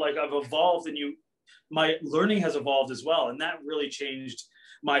before, but like I've evolved and my learning has evolved as well. And that really changed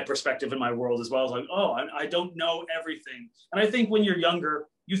my perspective in my world as well. It's like, oh, I don't know everything. And I think when you're younger,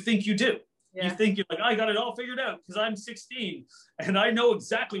 you think you do. Yeah. You think you're like, I got it all figured out because I'm 16 and I know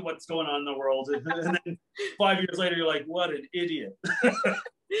exactly what's going on in the world. And then 5 years later, you're like, what an idiot.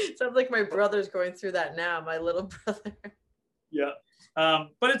 Sounds like my brother's going through that now, my little brother. Yeah.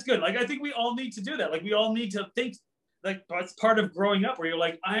 But it's good. Like, I think we all need to do that. Like, we all need to think, like, that's part of growing up where you're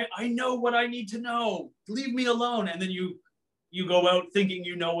like, I know what I need to know. Leave me alone. And then you go out thinking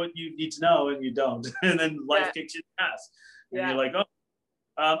you know what you need to know and you don't. And then life kicks you in the ass. And you're like, oh.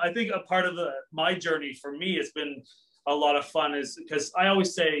 I think a part of my journey for me has been a lot of fun is because I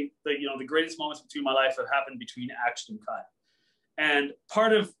always say that, you know, the greatest moments between my life have happened between action and cut. And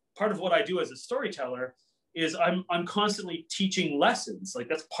part of what I do as a storyteller is I'm constantly teaching lessons. Like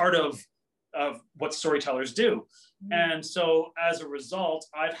that's part of what storytellers do. And so as a result,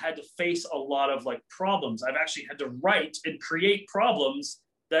 I've had to face a lot of like problems. I've actually had to write and create problems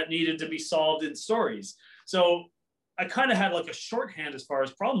that needed to be solved in stories. So I kind of had like a shorthand as far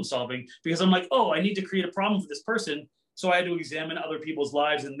as problem solving, because I'm like, oh, I need to create a problem for this person. So I had to examine other people's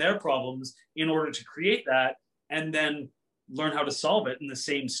lives and their problems in order to create that, and then learn how to solve it in the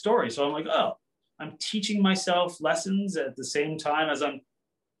same story. So I'm like, oh, I'm teaching myself lessons at the same time as I'm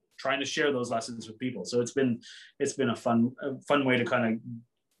trying to share those lessons with people. So it's been a fun way to kind of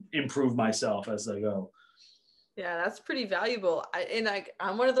improve myself as I go. Yeah, that's pretty valuable.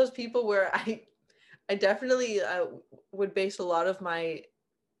 I'm one of those people where I definitely would base a lot of my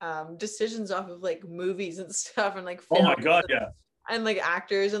decisions off of like movies and stuff, and like oh my god, yeah, and like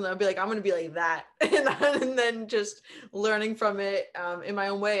actors, and I'll be like, I'm gonna be like that, and then just learning from it in my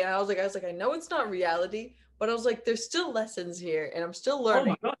own way. And I was like, I know it's not reality, but I was like, there's still lessons here, and I'm still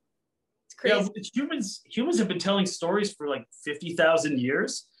learning. Oh my god. It's crazy. Yeah, humans have been telling stories for like 50,000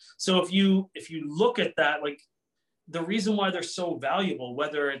 years. So if you look at that, like the reason why they're so valuable,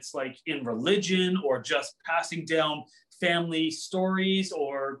 whether it's like in religion or just passing down family stories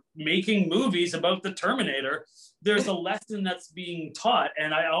or making movies about the Terminator, there's a lesson that's being taught.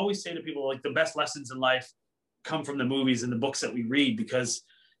 And I always say to people, like, the best lessons in life come from the movies and the books that we read, because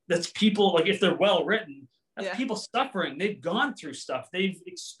that's people, like, if they're well written, that's people suffering. They've gone through stuff. They've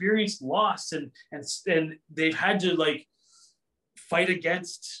experienced loss, and they've had to like fight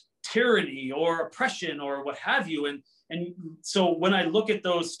against tyranny or oppression or what have you. And so when I look at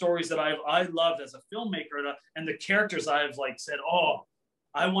those stories that I loved as a filmmaker, and the characters I've like said, oh,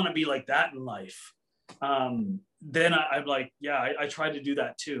 I want to be like that in life. Then I'm like, yeah, I try to do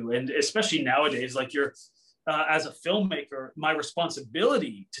that too. And especially nowadays, like as a filmmaker, my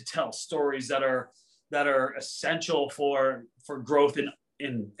responsibility to tell stories that are essential for growth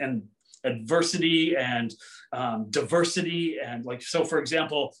in adversity and diversity. And like, so for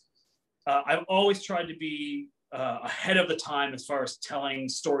example, I've always tried to be ahead of the time as far as telling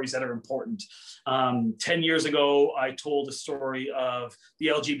stories that are important. 10 years ago, I told a story of the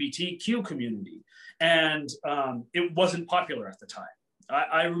LGBTQ community, and it wasn't popular at the time.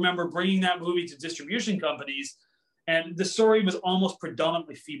 I remember bringing that movie to distribution companies, and the story was almost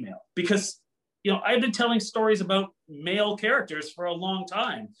predominantly female, because I've been telling stories about male characters for a long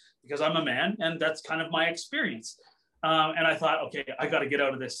time because I'm a man, and that's kind of my experience. And I thought, okay, I got to get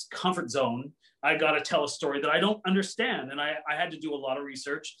out of this comfort zone. I got to tell a story that I don't understand. And I had to do a lot of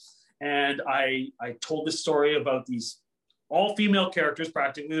research. And I told this story about these all female characters.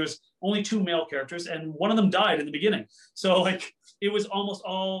 Practically, there's only 2 male characters, and one of them died in the beginning. So like, it was almost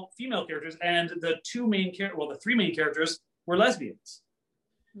all female characters. And the 3 main characters were lesbians.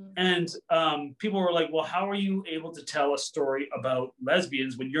 And people were like, well, how are you able to tell a story about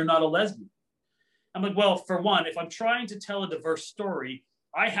lesbians when you're not a lesbian? I'm like, well, for one, if I'm trying to tell a diverse story,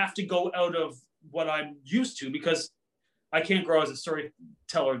 I have to go out of what I'm used to, because I can't grow as a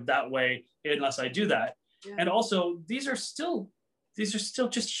storyteller that way unless I do that. Yeah. And also, these are still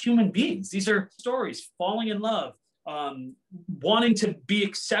just human beings. These are stories, falling in love, wanting to be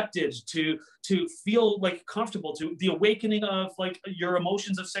accepted, to feel like comfortable, to the awakening of like your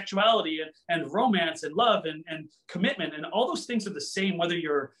emotions of sexuality and romance and love and commitment, and all those things are the same whether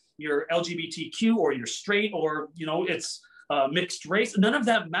you're LGBTQ or you're straight or it's mixed race. None of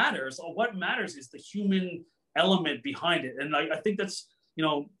that matters. What matters is the human element behind it. And I think that's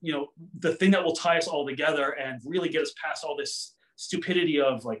the thing that will tie us all together and really get us past all this stupidity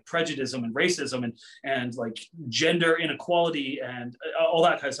of like prejudice and racism and like gender inequality and all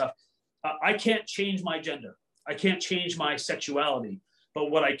that kind of stuff. I can't change my gender. I can't change my sexuality. But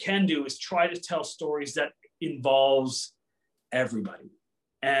what I can do is try to tell stories that involves everybody.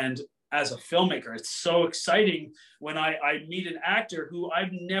 And as a filmmaker, it's so exciting when I meet an actor who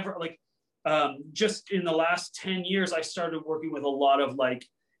I've never just in the last 10 years, I started working with a lot of like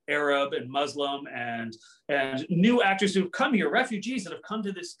Arab and Muslim and new actors who've come here, refugees that have come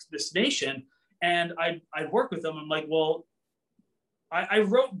to this nation. And I work with them. I'm like, well, I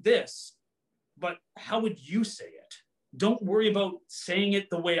wrote this, but how would you say it? Don't worry about saying it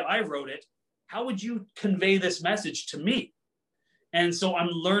the way I wrote it. How would you convey this message to me? And so I'm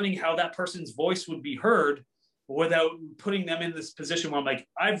learning how that person's voice would be heard without putting them in this position where I'm like,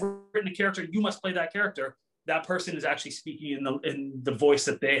 I've written a character, you must play that character. That person is actually speaking in the voice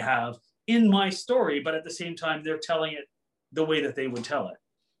that they have in my story, but at the same time, they're telling it the way that they would tell it.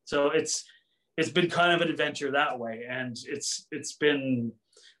 So it's been kind of an adventure that way. And it's been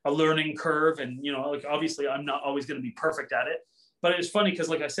a learning curve. And, like, obviously I'm not always going to be perfect at it. But it's funny because,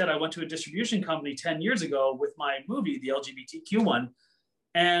 like I said, I went to a distribution company 10 years ago with my movie, the LGBTQ one.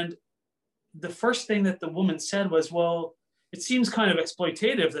 And the first thing that the woman said was, well, it seems kind of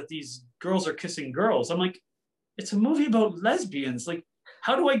exploitative that these girls are kissing girls. I'm like, it's a movie about lesbians. Like,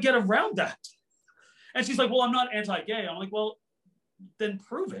 how do I get around that? And she's like, well, I'm not anti-gay. I'm like, well, then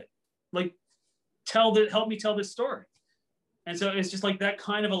prove it. Like, help me tell this story. And so it's just like that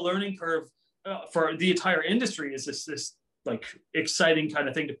kind of a learning curve for the entire industry is this like exciting kind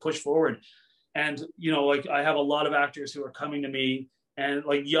of thing to push forward. And, you know, like I have a lot of actors who are coming to me, and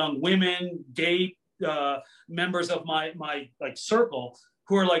like young women, gay members of my like circle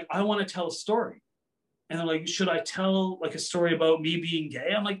who are like, I want to tell a story. And they're like, should I tell like a story about me being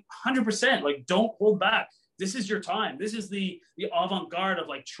gay? I'm like, 100%, like, don't hold back. This is your time. This is the avant-garde of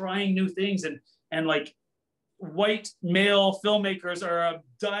like trying new things, and like white male filmmakers are a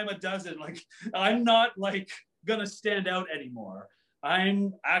dime a dozen. Like, I'm not like gonna stand out anymore.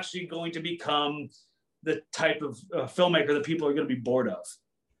 I'm actually going to become the type of filmmaker that people are going to be bored of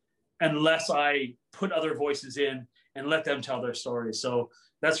unless I put other voices in and let them tell their stories. So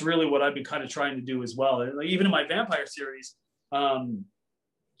that's really what I've been kind of trying to do as well. And like, even in my vampire series,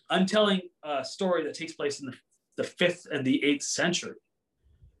 I'm telling a story that takes place in the 5th and the 8th century.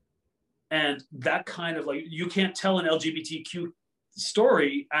 And that kind of like, you can't tell an LGBTQ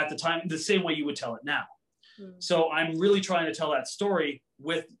story at the time the same way you would tell it now. So I'm really trying to tell that story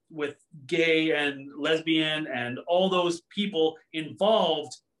with gay and lesbian and all those people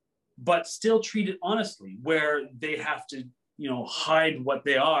involved, but still treat it honestly, where they have to, you know, hide what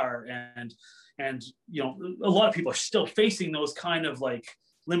they are. And, you know, a lot of people are still facing those kind of like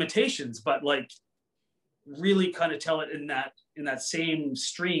limitations, but like really kind of tell it in that same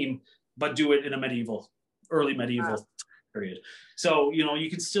stream, but do it in a early medieval period. So, you know, you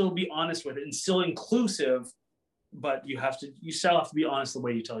can still be honest with it and still inclusive, but you still have to be honest the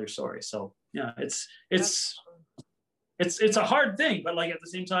way you tell your story. So yeah, it's a hard thing, but like at the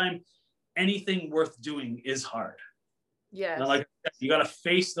same time, anything worth doing is hard. Yeah. Like, you got to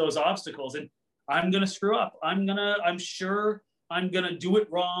face those obstacles, and I'm going to screw up. I'm sure I'm going to do it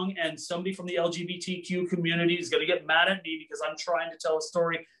wrong. And somebody from the LGBTQ community is going to get mad at me because I'm trying to tell a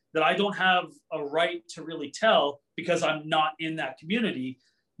story that I don't have a right to really tell because I'm not in that community,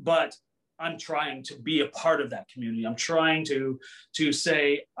 but I'm trying to be a part of that community. I'm trying to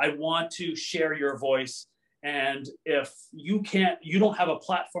say, I want to share your voice. And if you don't have a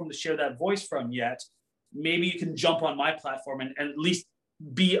platform to share that voice from yet, maybe you can jump on my platform and at least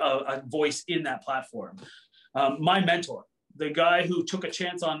be a voice in that platform. My mentor, the guy who took a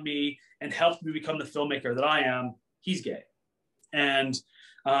chance on me and helped me become the filmmaker that I am, he's gay. And,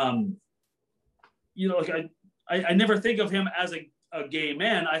 you know, like I never think of him as a gay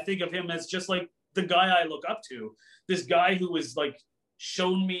man. I think of him as just like the guy I look up to, this guy who was like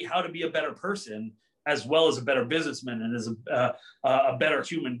shown me how to be a better person as well as a better businessman and as a better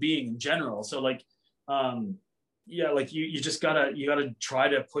human being in general. So like, yeah, like you just gotta try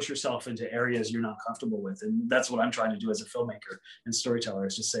to push yourself into areas you're not comfortable with. And that's what I'm trying to do as a filmmaker and storyteller,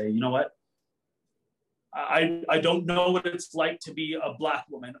 is just say, you know what? I don't know what it's like to be a Black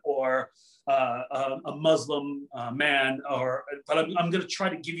woman or a Muslim man, but I'm going to try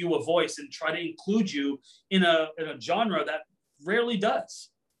to give you a voice and try to include you in a genre that rarely does.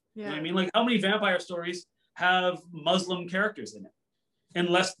 Yeah. You know what I mean? Like, how many vampire stories have Muslim characters in it?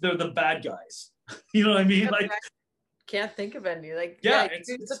 Unless they're the bad guys. You know what I mean? Like, can't think of any. Like, yeah,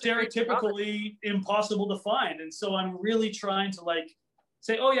 it's stereotypically impossible to find. And so I'm really trying to like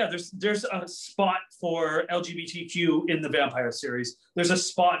say, oh yeah, there's a spot for LGBTQ in the vampire series. There's a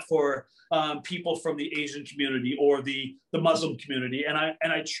spot for people from the Asian community or the Muslim community. And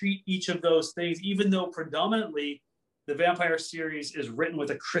I treat each of those things, even though predominantly the vampire series is written with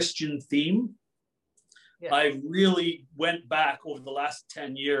a Christian theme. Yeah. I really went back over the last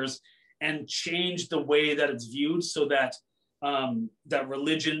 10 years and changed the way that it's viewed so that that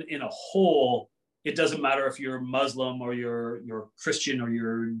religion in a whole, it doesn't matter if you're Muslim or you're Christian or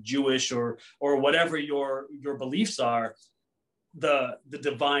you're Jewish or whatever your beliefs are, the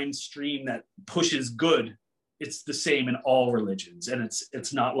divine stream that pushes good, it's the same in all religions. And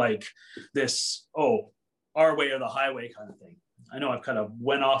it's not like this, oh, our way or the highway kind of thing. I know I've kind of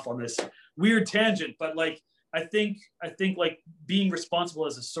went off on this weird tangent, but like, I think like being responsible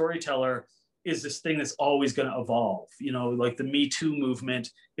as a storyteller is this thing that's always going to evolve. You know, like the Me Too movement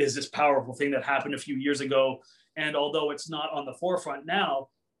is this powerful thing that happened a few years ago. And although it's not on the forefront now,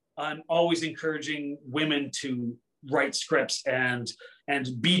 I'm always encouraging women to write scripts and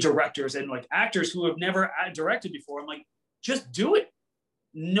be directors and like actors who have never directed before. I'm like, just do it.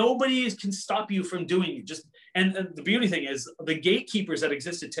 Nobody can stop you from doing it. Just And the beauty thing is the gatekeepers that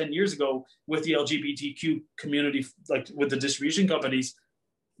existed 10 years ago with the LGBTQ community, like with the distribution companies,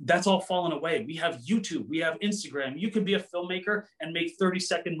 that's all fallen away. We have YouTube, we have Instagram. You can be a filmmaker and make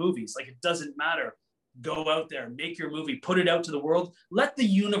 30-second movies. Like, it doesn't matter. Go out there, make your movie, put it out to the world. Let the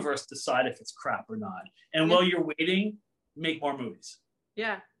universe decide if it's crap or not. And while you're waiting, make more movies.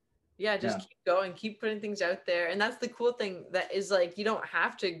 Just keep going, keep putting things out there. And that's the cool thing, that is, like, you don't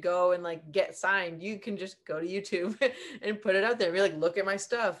have to go and like get signed. You can just go to YouTube and put it out there. Be like, look at my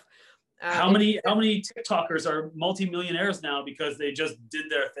stuff. How many TikTokers are multimillionaires now because they just did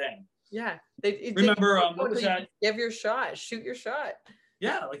their thing? Yeah. Remember, what was that? Give your shot, shoot your shot.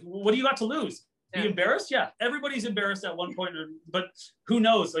 Yeah. Like, what do you got to lose? Be embarrassed? Yeah. Everybody's embarrassed at one point, but who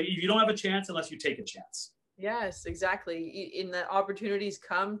knows? Like, you don't have a chance unless you take a chance. Yes, exactly. In the opportunities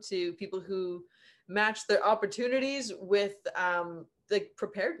come to people who match their opportunities with like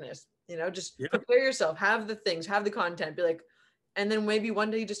preparedness, just prepare yourself, have the things, have the content, be like, and then maybe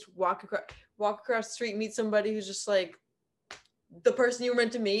one day you just walk across the street, meet somebody who's just like the person you were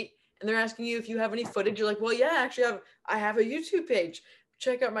meant to meet, and they're asking you if you have any footage. You're like, well, yeah, actually I have a YouTube page.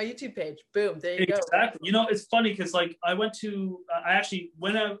 Check out my YouTube page. Boom, there you go. Exactly. It's funny because, like, I went to I actually,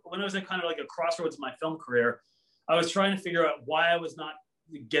 when I was at kind of like a crossroads in my film career, I was trying to figure out why I was not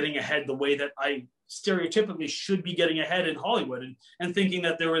getting ahead the way that I stereotypically should be getting ahead in Hollywood, and thinking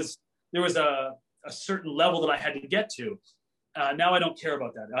that there was a certain level that I had to get to. Now I don't care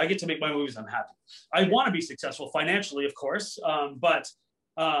about that. I get to make my movies. I'm happy. I want to be successful financially, of course, but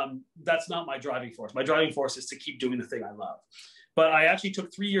that's not my driving force. My driving force is to keep doing the thing I love. But I actually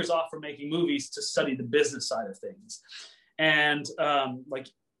took 3 years off from making movies to study the business side of things. And like,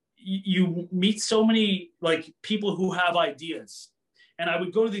 you meet so many like people who have ideas. And I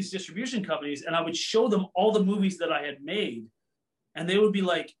would go to these distribution companies and I would show them all the movies that I had made. And they would be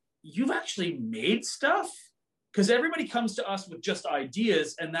like, you've actually made stuff? Because everybody comes to us with just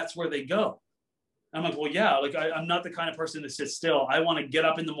ideas and that's where they go. I'm like, well, yeah, like I'm not the kind of person to sit still. I want to get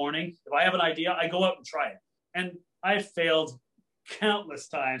up in the morning. If I have an idea, I go out and try it. And I failed countless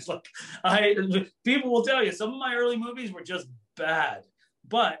times. Like, people will tell you some of my early movies were just bad,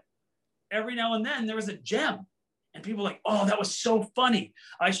 but every now and then there was a gem and people were like, oh, that was so funny.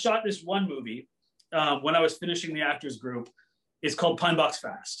 I shot this one movie when I was finishing the actors group. It's called Pine Box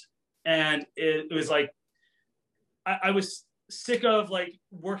Fast. And it was like, I was sick of like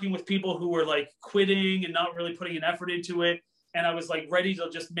working with people who were like quitting and not really putting an effort into it. And I was like ready to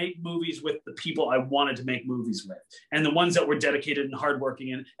just make movies with the people I wanted to make movies with, and the ones that were dedicated and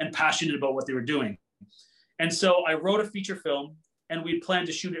hardworking and passionate about what they were doing. And so I wrote a feature film, and we planned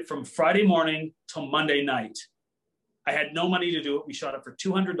to shoot it from Friday morning till Monday night. I had no money to do it. We shot it for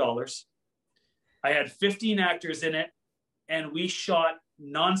 $200. I had 15 actors in it, and we shot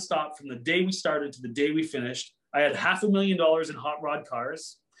nonstop from the day we started to the day we finished. I had $500,000 in hot rod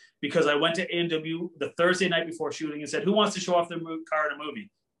cars, because I went to A&W the Thursday night before shooting and said, who wants to show off their car in a movie?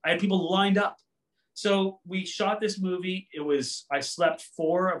 I had people lined up. So we shot this movie. I slept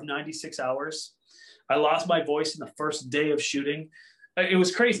 4 of 96 hours. I lost my voice in the first day of shooting. It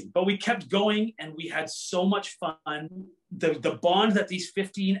was crazy, but we kept going and we had so much fun. The bond that these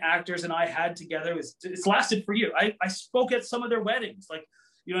 15 actors and I had together, it's lasted for years. I spoke at some of their weddings. Like,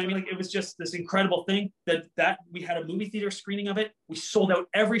 you know what I mean? Like, it was just this incredible thing that we had a movie theater screening of it. We sold out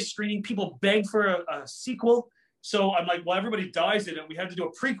every screening. People begged for a sequel. So I'm like, well, everybody dies in it. We had to do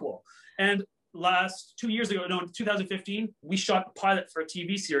a prequel. And 2015, we shot the pilot for a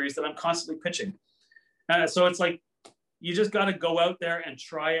TV series that I'm constantly pitching. So it's like, you just got to go out there and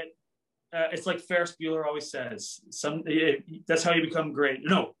try it. It's like Ferris Bueller always says, that's how you become great.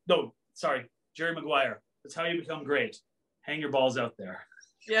 No, sorry, Jerry Maguire. That's how you become great. Hang your balls out there.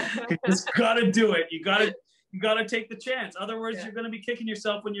 Yeah. You just got to do it. You got to take the chance. Otherwise, you're going to be kicking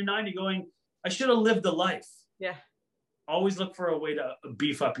yourself when you're 90 going, I should have lived a life. Yeah. Always look for a way to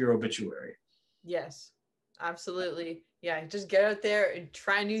beef up your obituary. Yes, absolutely. Yeah, just get out there and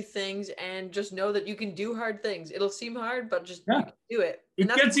try new things and just know that you can do hard things. It'll seem hard, but just you can do it.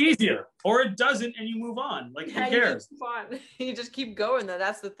 It gets easier, or it doesn't, and you move on. Like, who cares? You just keep going.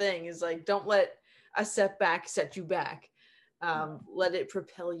 That's the thing, is like, don't let a setback set you back. Let it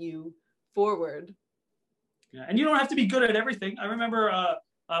propel you forward. Yeah, and you don't have to be good at everything. I remember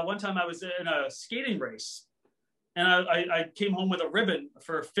one time I was in a skating race, and I came home with a ribbon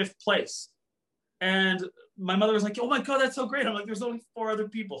for 5th place. And my mother was like, oh my God, that's so great. I'm like, there's only 4 other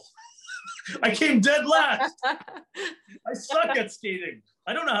people. I came dead last. I suck at skating.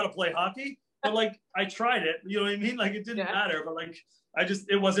 I don't know how to play hockey, but like, I tried it. You know what I mean? Like, it didn't matter, but like,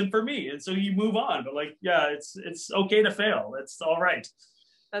 it wasn't for me. And so you move on, but like, yeah, it's okay to fail. It's all right.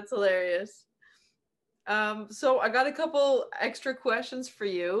 That's hilarious. So I got a couple extra questions for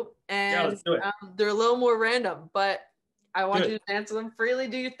you, Yeah, and let's do it. they're a little more random, but I want Good. you to answer them freely.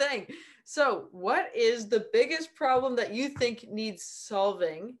 Do your thing. So, what is the biggest problem that you think needs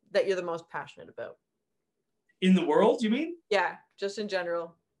solving that you're the most passionate about? In the world, you mean? Yeah, just in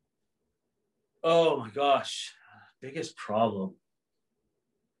general. Oh my gosh, biggest problem.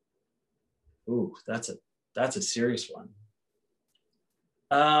 Ooh, that's a serious one.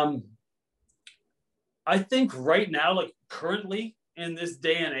 Um, I think right now, like currently in this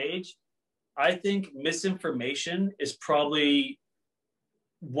day and age, I think misinformation is probably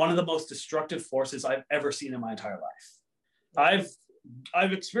one of the most destructive forces I've ever seen in my entire life. I've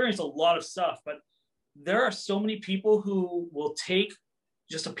I've experienced a lot of stuff, but there are so many people who will take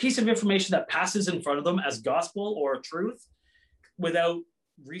just a piece of information that passes in front of them as gospel or truth without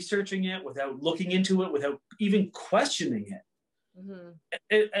researching it, without looking into it, without even questioning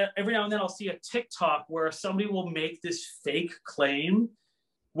it. Every now and then I'll see a TikTok where somebody will make this fake claim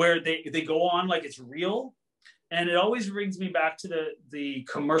where they go on like it's real. And it always brings me back to the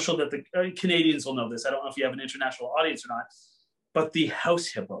commercial that the Canadians will know this. I don't know if you have an international audience or not, but the house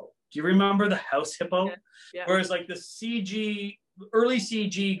hippo. Do you remember the house hippo? Yeah. Yeah. Whereas like the early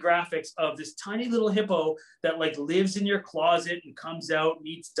CG graphics of this tiny little hippo that like lives in your closet and comes out and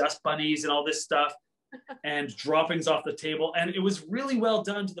eats dust bunnies and all this stuff and droppings off the table. And it was really well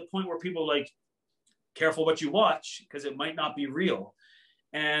done to the point where people like, careful what you watch because it might not be real.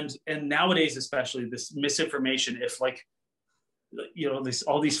 And nowadays, especially this misinformation, if like, you know,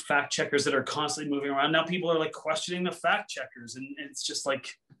 all these fact checkers that are constantly moving around, now people are like questioning the fact checkers. And it's just like,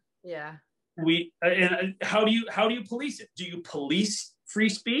 yeah, and how do you police it? Do you police free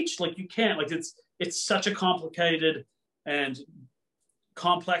speech? Like you can't, like it's such a complicated and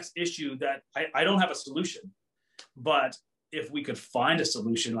complex issue that I don't have a solution, but if we could find a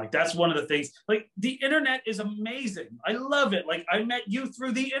solution, like that's one of the things, like the internet is amazing. I love it. Like I met you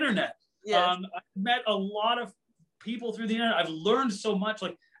through the internet. yes. I met a lot of people through the internet. I've learned so much.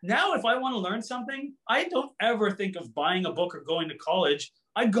 Like now, if I want to learn something, I don't ever think of buying a book or going to college.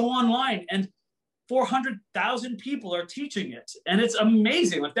 I go online and 400,000 people are teaching it. And it's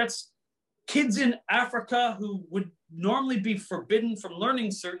amazing. Like that's kids in Africa who would normally be forbidden from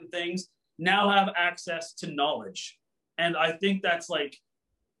learning certain things now have access to knowledge. And I think that's like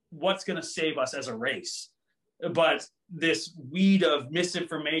what's going to save us as a race. But this weed of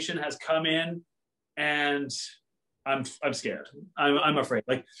misinformation has come in, and I'm scared. I'm afraid.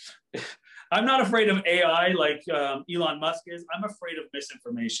 Like I'm not afraid of AI like Elon Musk is. I'm afraid of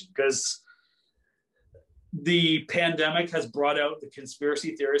misinformation because the pandemic has brought out the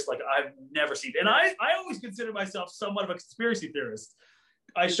conspiracy theorists like I've never seen. And I always consider myself somewhat of a conspiracy theorist.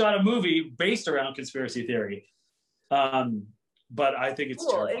 I shot a movie based around conspiracy theory. But I think it's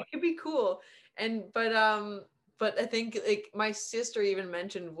cool. terrifying. It could be cool. And but I think like my sister even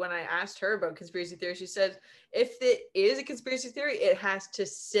mentioned when I asked her about conspiracy theory, she said if it is a conspiracy theory, it has to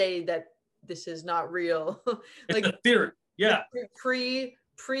say that this is not real. Like it's a theory. Yeah. Pre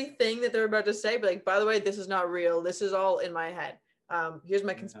thing that they're about to say, but like, by the way, this is not real. This is all in my head. Here's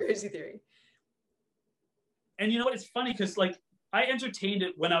my conspiracy theory. And you know what? It's funny because like I entertained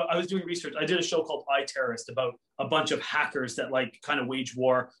it when I was doing research. I did a show called I, Terrorist about a bunch of hackers that like kind of wage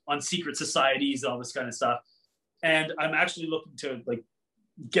war on secret societies and all this kind of stuff. And I'm actually looking to like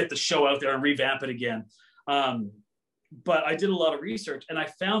get the show out there and revamp it again. But I did a lot of research and I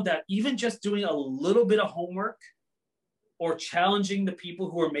found that even just doing a little bit of homework or challenging the people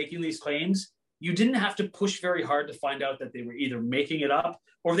who are making these claims, you didn't have to push very hard to find out that they were either making it up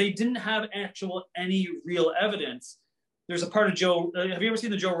or they didn't have any real evidence. There's a part of have you ever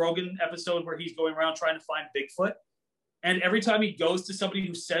seen the Joe Rogan episode where he's going around trying to find Bigfoot? And every time he goes to somebody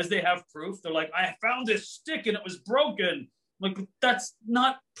who says they have proof, they're like, I found this stick and it was broken. Like, that's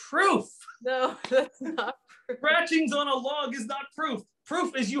not proof. No, that's not proof. Scratchings on a log is not proof.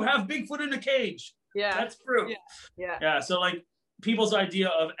 Proof is you have Bigfoot in a cage. Yeah. That's proof. Yeah. So like people's idea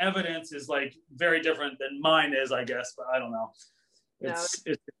of evidence is like very different than mine is, I guess, but I don't know. It's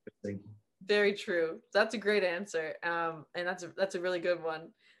interesting. Very true. That's a great answer. And that's a really good one.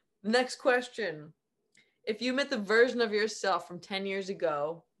 Next question. If you met the version of yourself from 10 years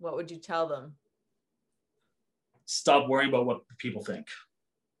ago, what would you tell them? Stop worrying about what people think.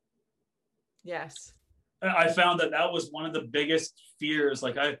 Yes. I found that was one of the biggest fears.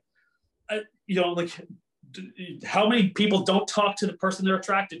 Like I like how many people don't talk to the person they're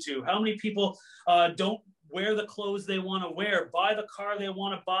attracted to? How many people don't wear the clothes they want to wear, buy the car they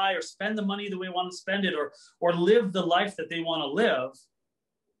want to buy, or spend the money the way they want to spend it, or live the life that they want to live?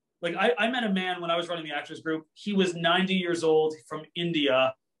 Like I met a man when I was running the Actors Group. He was 90 years old from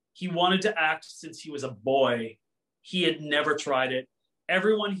India, He wanted to act since he was a boy. He had never tried it.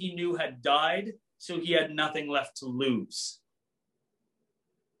 Everyone he knew had died, so he had nothing left to lose.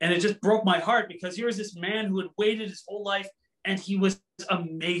 And it just broke my heart because here was this man who had waited his whole life, and he was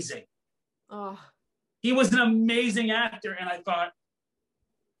amazing. Oh. He was an amazing actor. And I thought,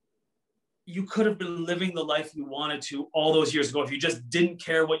 you could have been living the life you wanted to all those years ago if you just didn't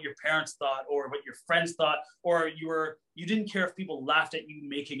care what your parents thought or what your friends thought, or you didn't care if people laughed at you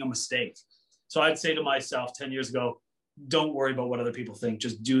making a mistake. So I'd say to myself 10 years ago, don't worry about what other people think.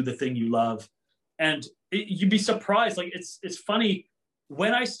 Just do the thing you love. And you'd be surprised. Like, it's funny.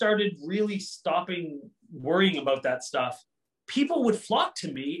 When I started really stopping worrying about that stuff, people would flock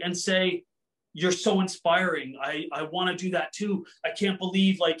to me and say, you're so inspiring. I want to do that too. I can't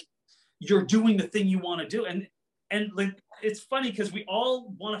believe like you're doing the thing you want to do. And like, it's funny because we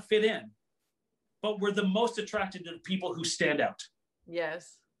all want to fit in, but we're the most attracted to the people who stand out.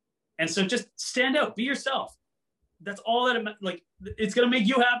 Yes. And so just stand out, be yourself. That's all that like, it's going to make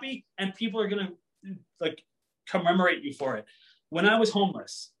you happy, and people are going to like commemorate you for it. When I was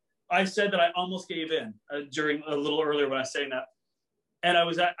homeless, I said that I almost gave in during a little earlier when I was saying that. And I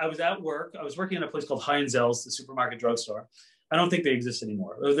was at work. I was working in a place called Heinzel's, the supermarket drugstore. I don't think they exist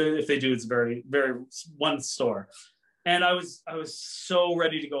anymore. If they do, it's very, very one store. And I was so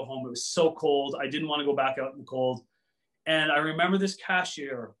ready to go home. It was so cold. I didn't want to go back out in the cold. And I remember this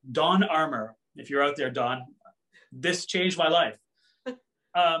cashier, Don Armour. If you're out there, Don, this changed my life.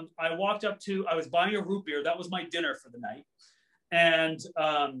 I walked up to, I was buying a root beer. That was my dinner for the night. And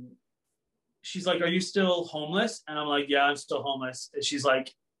she's like, are you still homeless? And I'm like, yeah, I'm still homeless. And she's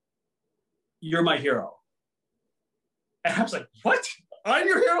like, you're my hero. And I was like, what? I'm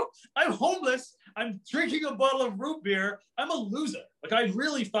your hero? I'm homeless. I'm drinking a bottle of root beer. I'm a loser. Like, I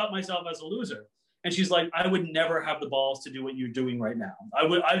really thought myself as a loser. And she's like, I would never have the balls to do what you're doing right now. I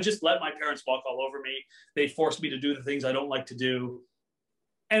would just let my parents walk all over me. They forced me to do the things I don't like to do.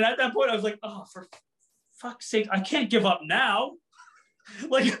 And at that point, I was like, oh, for fuck's sake, I can't give up now.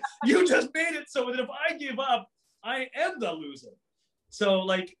 Like, you just made it so that if I give up, I am the loser. So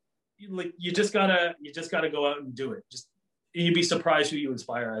like you just gotta go out and do it. You'd be surprised who you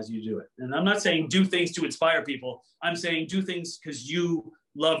inspire as you do it. And I'm not saying do things to inspire people. I'm saying do things because you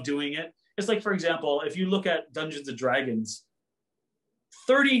love doing it. It's like, for example, if you look at Dungeons and Dragons,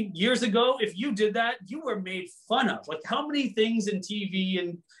 30 years ago, if you did that, you were made fun of. Like, how many things in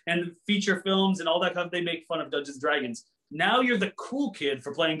TV and feature films and all that kind of, they make fun of Dungeons and Dragons. Now you're the cool kid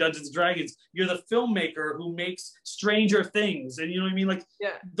for playing Dungeons and Dragons. You're the filmmaker who makes Stranger Things. And you know what I mean? Like,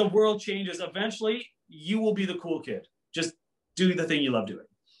 yeah. The world changes. Eventually, you will be the cool kid. Just do the thing you love doing.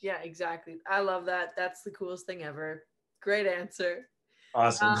 Yeah, exactly. I love that. That's the coolest thing ever. Great answer.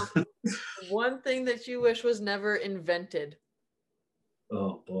 Awesome. One thing that you wish was never invented.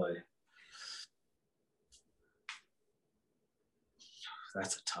 Oh, boy.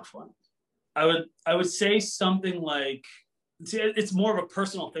 That's a tough one. I would say something like, see, it's more of a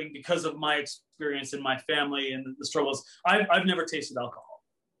personal thing because of my experience in my family and the struggles. I've never tasted alcohol,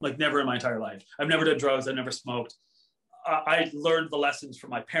 like never in my entire life. I've never done drugs. I've never smoked. I learned the lessons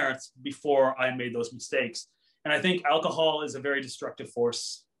from my parents before I made those mistakes. And I think alcohol is a very destructive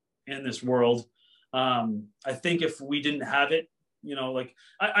force in this world. I think if we didn't have it, you know, like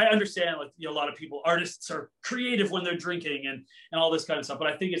I understand, like, you know, a lot of people, artists are creative when they're drinking and all this kind of stuff, but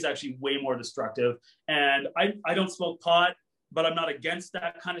I think it's actually way more destructive. And I don't smoke pot, but I'm not against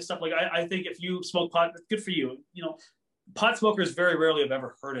that kind of stuff. Like, I think if you smoke pot, that's good for you. You know, pot smokers very rarely have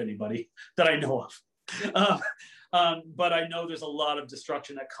ever hurt anybody that I know of. But I know there's a lot of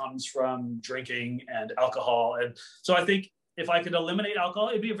destruction that comes from drinking and alcohol. And so I think if I could eliminate alcohol,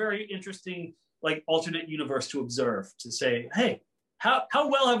 it'd be a very interesting, like, alternate universe to observe, to say, hey, how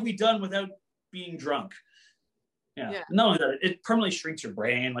well have we done without being drunk? Yeah. Not only that, it permanently shrinks your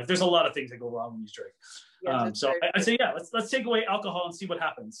brain. Like, there's a lot of things that go wrong when you drink. Yeah, so I say, yeah, let's take away alcohol and see what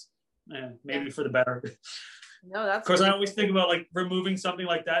happens. Maybe for the better. No, that's. Of course, I always think about, like, removing something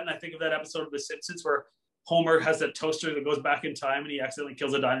like that, and I think of that episode of The Simpsons where Homer has that toaster that goes back in time and he accidentally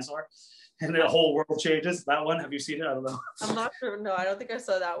kills a dinosaur and the whole world changes. That one, have you seen it? I don't know. I'm not sure. No, I don't think I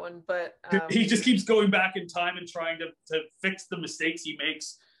saw that one, but he just keeps going back in time and trying to fix the mistakes he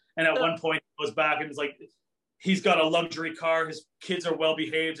makes. And at one point he goes back and it's like, he's got a luxury car. His kids are well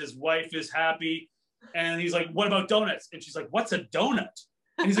behaved. His wife is happy. And he's like, what about donuts? And she's like, what's a donut?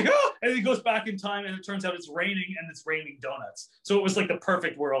 And he's like, oh, and he goes back in time and it turns out it's raining and it's raining donuts. So it was like the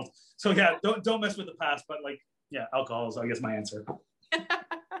perfect world. So yeah, don't mess with the past, but like, yeah, alcohol is, I guess, my answer.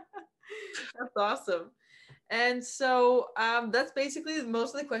 That's awesome. And so that's basically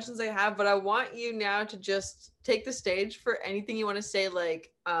most of the questions I have, but I want you now to just take the stage for anything you want to say. Like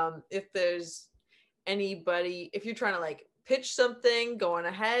if there's anybody, if you're trying to like pitch something, going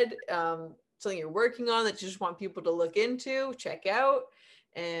ahead, something you're working on that you just want people to look into, check out,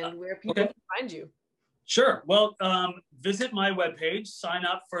 and where people can find you. Sure. Well, visit my webpage, sign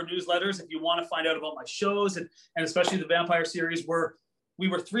up for newsletters if you want to find out about my shows and especially the vampire series. We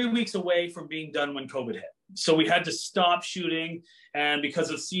were 3 weeks away from being done when COVID hit. So we had to stop shooting, and because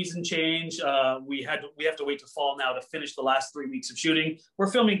of season change, we have to wait to fall now to finish the last 3 weeks of shooting.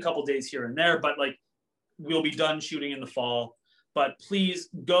 We're filming a couple days here and there, but like we'll be done shooting in the fall. But please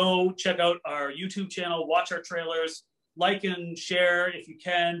go check out our YouTube channel, watch our trailers, like and share if you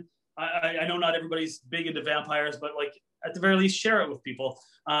can. I know not everybody's big into vampires, but like at the very least, share it with people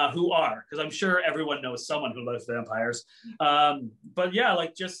who are, because I'm sure everyone knows someone who loves vampires. But yeah,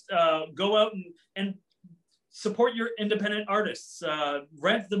 like just go out and support your independent artists.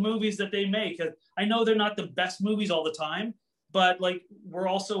 Rent the movies that they make. I know they're not the best movies all the time, but like we're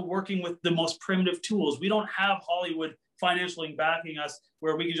also working with the most primitive tools. We don't have Hollywood financially backing us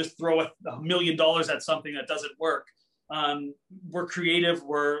where we can just throw $1 million at something that doesn't work. We're creative,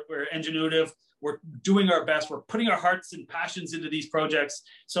 we're ingenuitive, we're doing our best, we're putting our hearts and passions into these projects.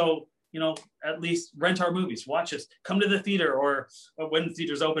 So, you know, at least rent our movies, watch us, come to the theater or when the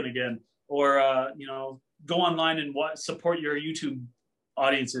theater's open again, or, you know, go online and support your YouTube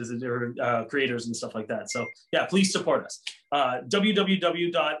audiences or creators and stuff like that. So yeah, please support us.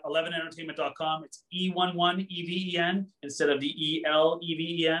 www.elevenentertainment.com. It's E11EVEN instead of the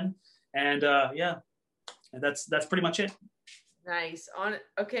ELEVEN. And yeah. And that's pretty much it. Nice.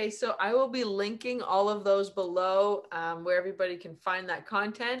 Okay, so I will be linking all of those below where everybody can find that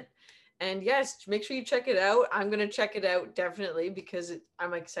content. And yes, make sure you check it out. I'm going to check it out definitely because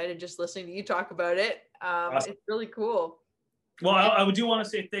I'm excited just listening to you talk about it. Awesome. It's really cool. Well, I do want to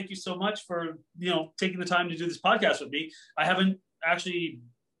say thank you so much for, you know, taking the time to do this podcast with me. I haven't actually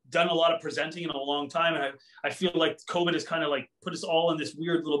done a lot of presenting in a long time. And I feel like COVID has kind of like put us all in this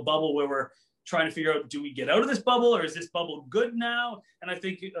weird little bubble where we're trying to figure out, do we get out of this bubble or is this bubble good now? And I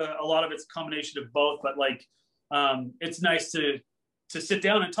think a lot of it's a combination of both, but like, it's nice to sit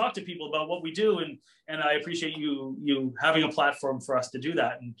down and talk to people about what we do. And I appreciate you having a platform for us to do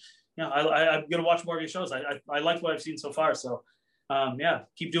that. And, you know, I'm going to watch more of your shows. I like what I've seen so far. So yeah,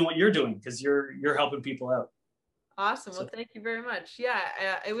 keep doing what you're doing because you're helping people out. Awesome. Well, thank you very much. Yeah,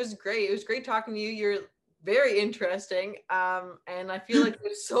 it was great. It was great talking to you. You're very interesting. And I feel like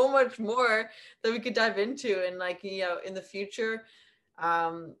there's so much more that we could dive into and like, you know, in the future,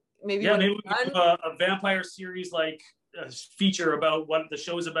 maybe we do a vampire series, like a feature about what the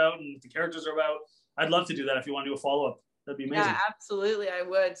show's about and the characters are about. I'd love to do that if you want to do a follow-up. That'd be amazing. Yeah, absolutely. I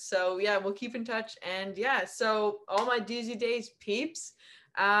would. So yeah, we'll keep in touch. And yeah, so all my Doozy Days peeps,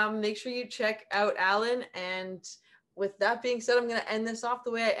 make sure you check out Alan. And with that being said, I'm going to end this off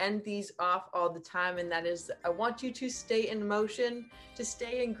the way I end these off all the time. And that is, I want you to stay in motion, to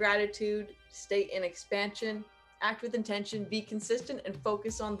stay in gratitude, stay in expansion, act with intention, be consistent and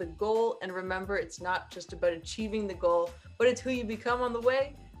focus on the goal. And remember, it's not just about achieving the goal, but it's who you become on the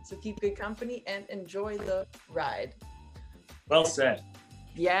way. So keep good company and enjoy the ride. Well said.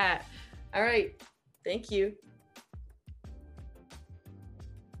 Yeah. All right. Thank you.